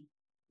me.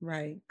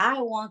 Right.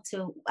 I want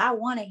to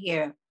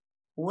hear,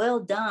 well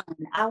done.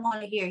 I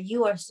want to hear,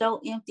 you are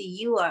so empty.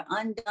 You are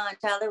undone,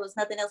 child. There was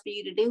nothing else for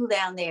you to do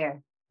down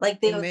there.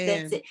 Like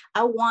that's it.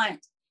 I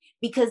want,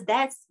 because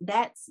that's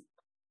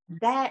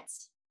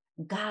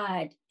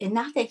God. And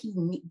not that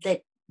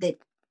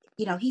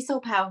he's so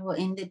powerful,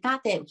 and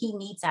not that he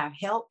needs our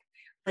help,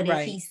 but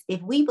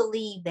if we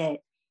believe that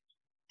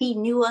he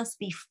knew us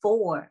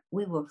before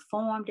we were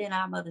formed in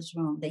our mother's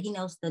womb, that he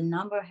knows the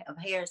number of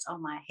hairs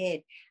on my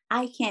head.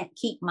 I can't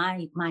keep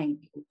my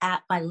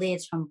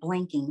lids from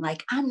blinking.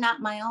 Like I'm not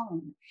my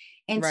own.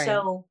 And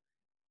so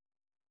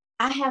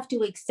I have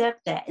to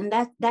accept that. And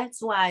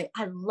that's why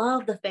I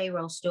love the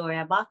Pharaoh story.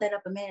 I brought that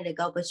up a minute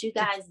ago, but you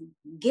guys,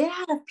 get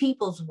out of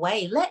people's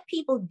way. Let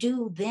people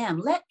do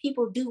them. Let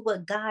people do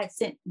what God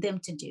sent them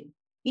to do.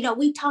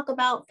 We talk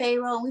about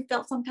Pharaoh and we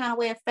felt some kind of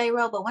way of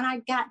Pharaoh, but when I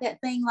got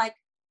that thing, like,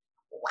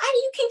 why do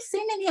you keep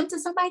sending him to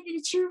somebody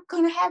that you're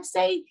going to have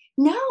say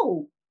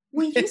no?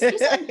 Why do you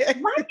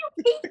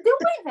keep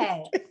doing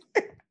that?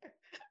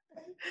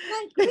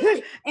 Like,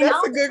 really? And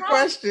that's a good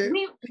question.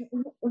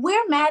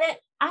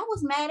 I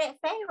was mad at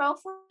Pharaoh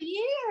for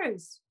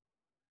years.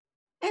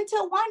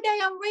 Until one day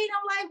I'm reading,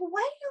 I'm like,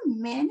 wait a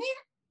minute.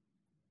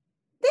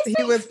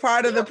 He was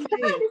part of the plan.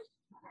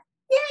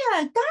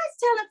 Yeah, God's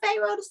telling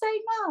Pharaoh to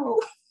say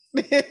no.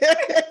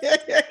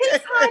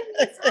 It's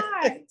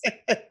hard.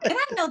 And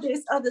I know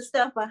there's other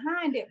stuff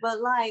behind it,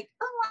 but like,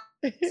 I'm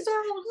So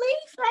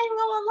leave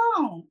Pharaoh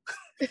alone.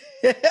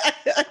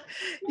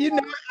 You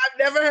know, I've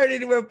never heard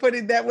anyone put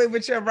it that way,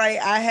 but you're right.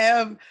 I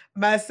have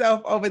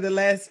myself over the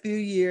last few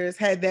years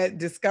had that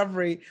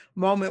discovery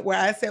moment where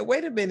I said,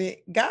 wait a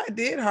minute, God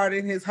did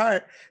harden his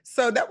heart.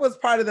 So that was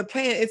part of the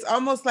plan. It's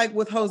almost like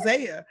with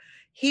Hosea.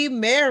 He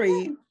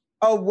married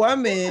a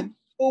woman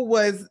who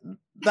was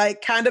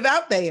like kind of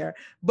out there,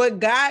 but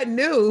God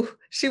knew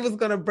she was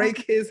going to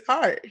break his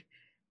heart.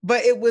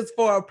 But it was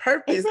for a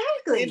purpose.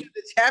 Exactly. In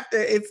the chapter,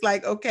 it's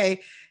like, okay,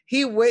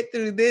 he went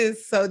through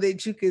this so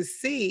that you could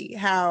see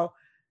how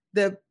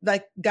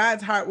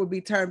God's heart would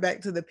be turned back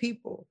to the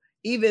people,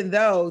 even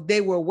though they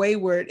were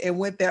wayward and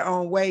went their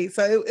own way.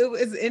 So it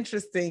was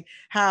interesting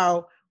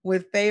how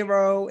with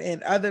Pharaoh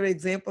and other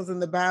examples in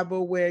the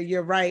Bible where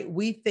you're right,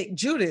 we think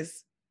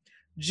Judas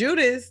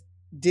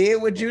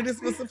did what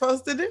Judas was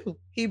supposed to do.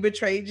 He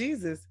betrayed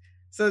Jesus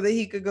so that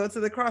he could go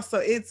to the cross.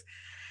 So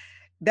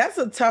that's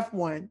a tough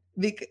one.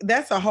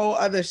 That's a whole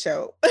other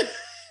show.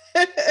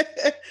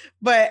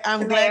 But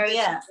I'm glad that you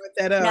brought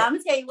that up. Now I'm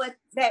gonna tell you what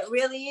that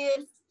really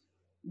is.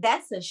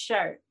 That's a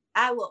shirt.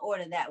 I will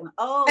order that one.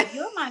 Oh,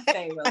 you're my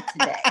Pharaoh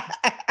today.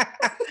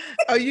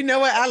 Oh, you know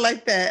what? I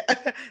like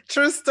that.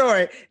 True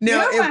story.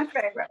 Now, you're my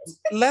Pharaoh.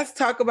 Let's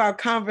talk about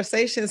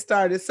conversation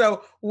starters.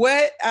 So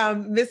what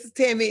Mrs.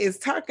 Tammy is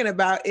talking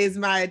about is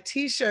my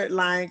t-shirt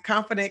line,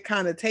 Confident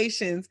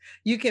Connotations.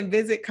 You can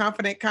visit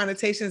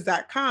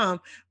confidentconnotations.com,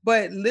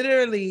 but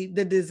literally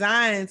the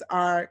designs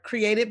are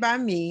created by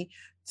me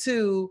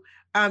to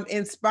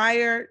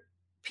inspire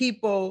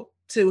people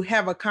to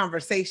have a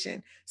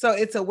conversation. So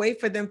it's a way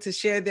for them to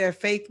share their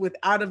faith with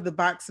out of the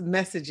box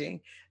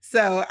messaging.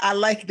 So I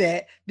like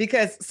that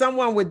because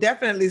someone would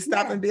definitely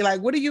stop and be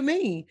like, what do you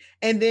mean?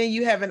 And then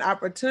you have an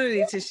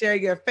opportunity to share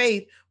your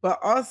faith, but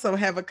also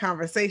have a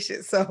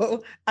conversation.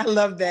 So I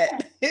love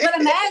that. But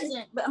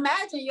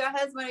imagine your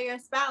husband or your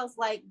spouse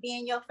like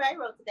being your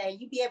Pharaoh today.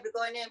 You'd be able to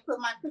go in there and put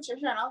my picture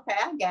on. Okay,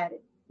 I got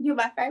it. You're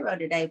my Pharaoh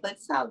today, but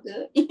it's all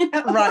good. You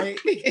know? Right.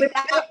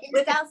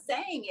 without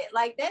saying it.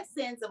 Like that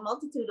sends a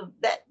multitude of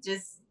that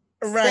just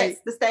sets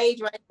the stage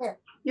right there.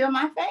 You're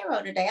my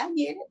Pharaoh today. I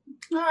get it.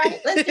 All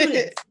right, let's do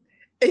this.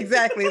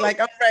 Exactly. Like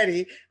I'm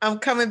ready. I'm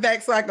coming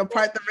back so I can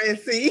part the Red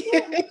Sea.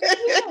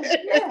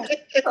 Yeah.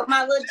 Put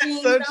my little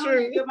jeans on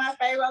and do my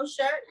Pharaoh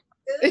shirt.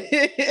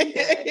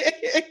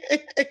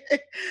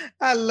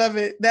 I love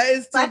it. That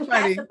is too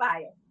funny.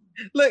 Pacifier.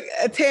 Look,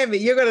 Tammy,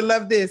 you're gonna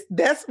love this.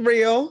 That's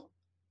real.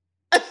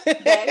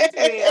 That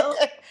is real.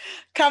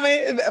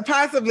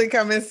 Possibly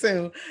coming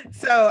soon.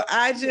 So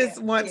I just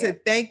want to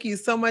thank you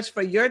so much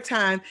for your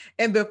time.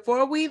 And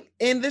before we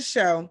end the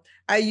show,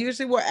 I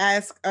usually will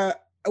ask, I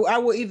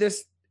will either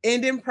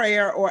end in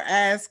prayer or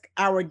ask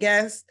our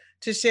guests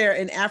to share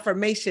an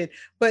affirmation.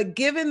 But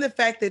given the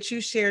fact that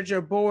you shared your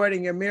board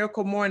and your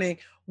miracle morning,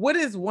 what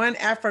is one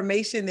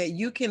affirmation that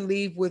you can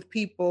leave with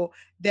people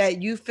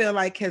that you feel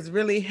like has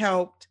really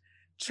helped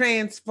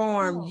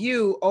transform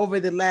you over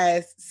the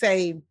last,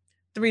 say,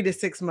 3 to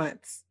 6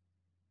 months?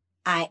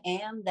 I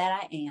am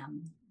that I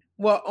am.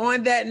 Well,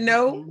 on that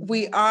note,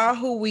 we are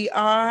who we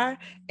are.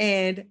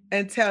 And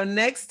until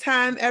next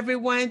time,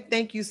 everyone,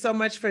 thank you so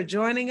much for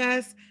joining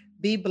us.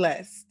 Be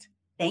blessed.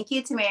 Thank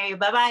you, Tamaria.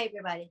 Bye-bye,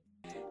 everybody.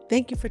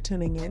 Thank you for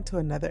tuning in to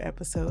another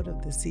episode of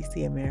the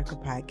CC America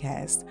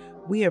podcast.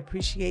 We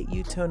appreciate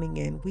you tuning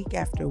in week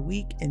after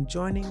week and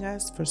joining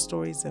us for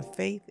stories of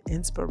faith,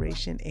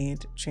 inspiration,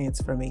 and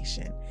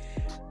transformation.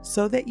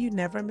 So that you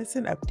never miss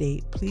an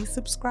update, please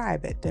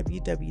subscribe at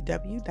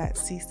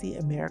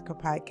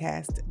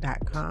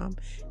www.ccamericapodcast.com.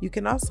 You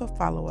can also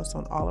follow us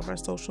on all of our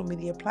social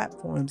media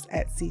platforms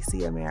at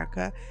CC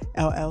America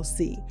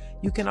LLC.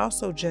 You can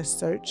also just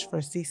search for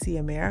CC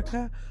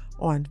America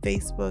on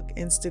Facebook,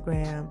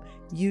 Instagram,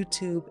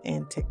 YouTube,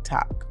 and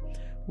TikTok.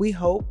 We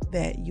hope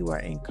that you are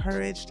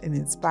encouraged and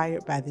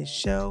inspired by this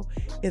show.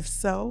 If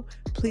so,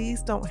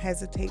 please don't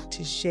hesitate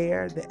to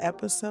share the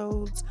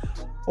episodes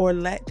or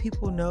let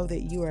people know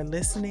that you are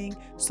listening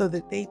so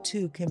that they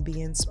too can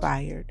be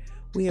inspired.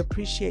 We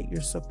appreciate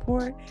your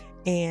support,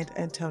 and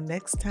until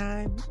next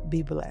time,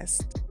 be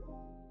blessed.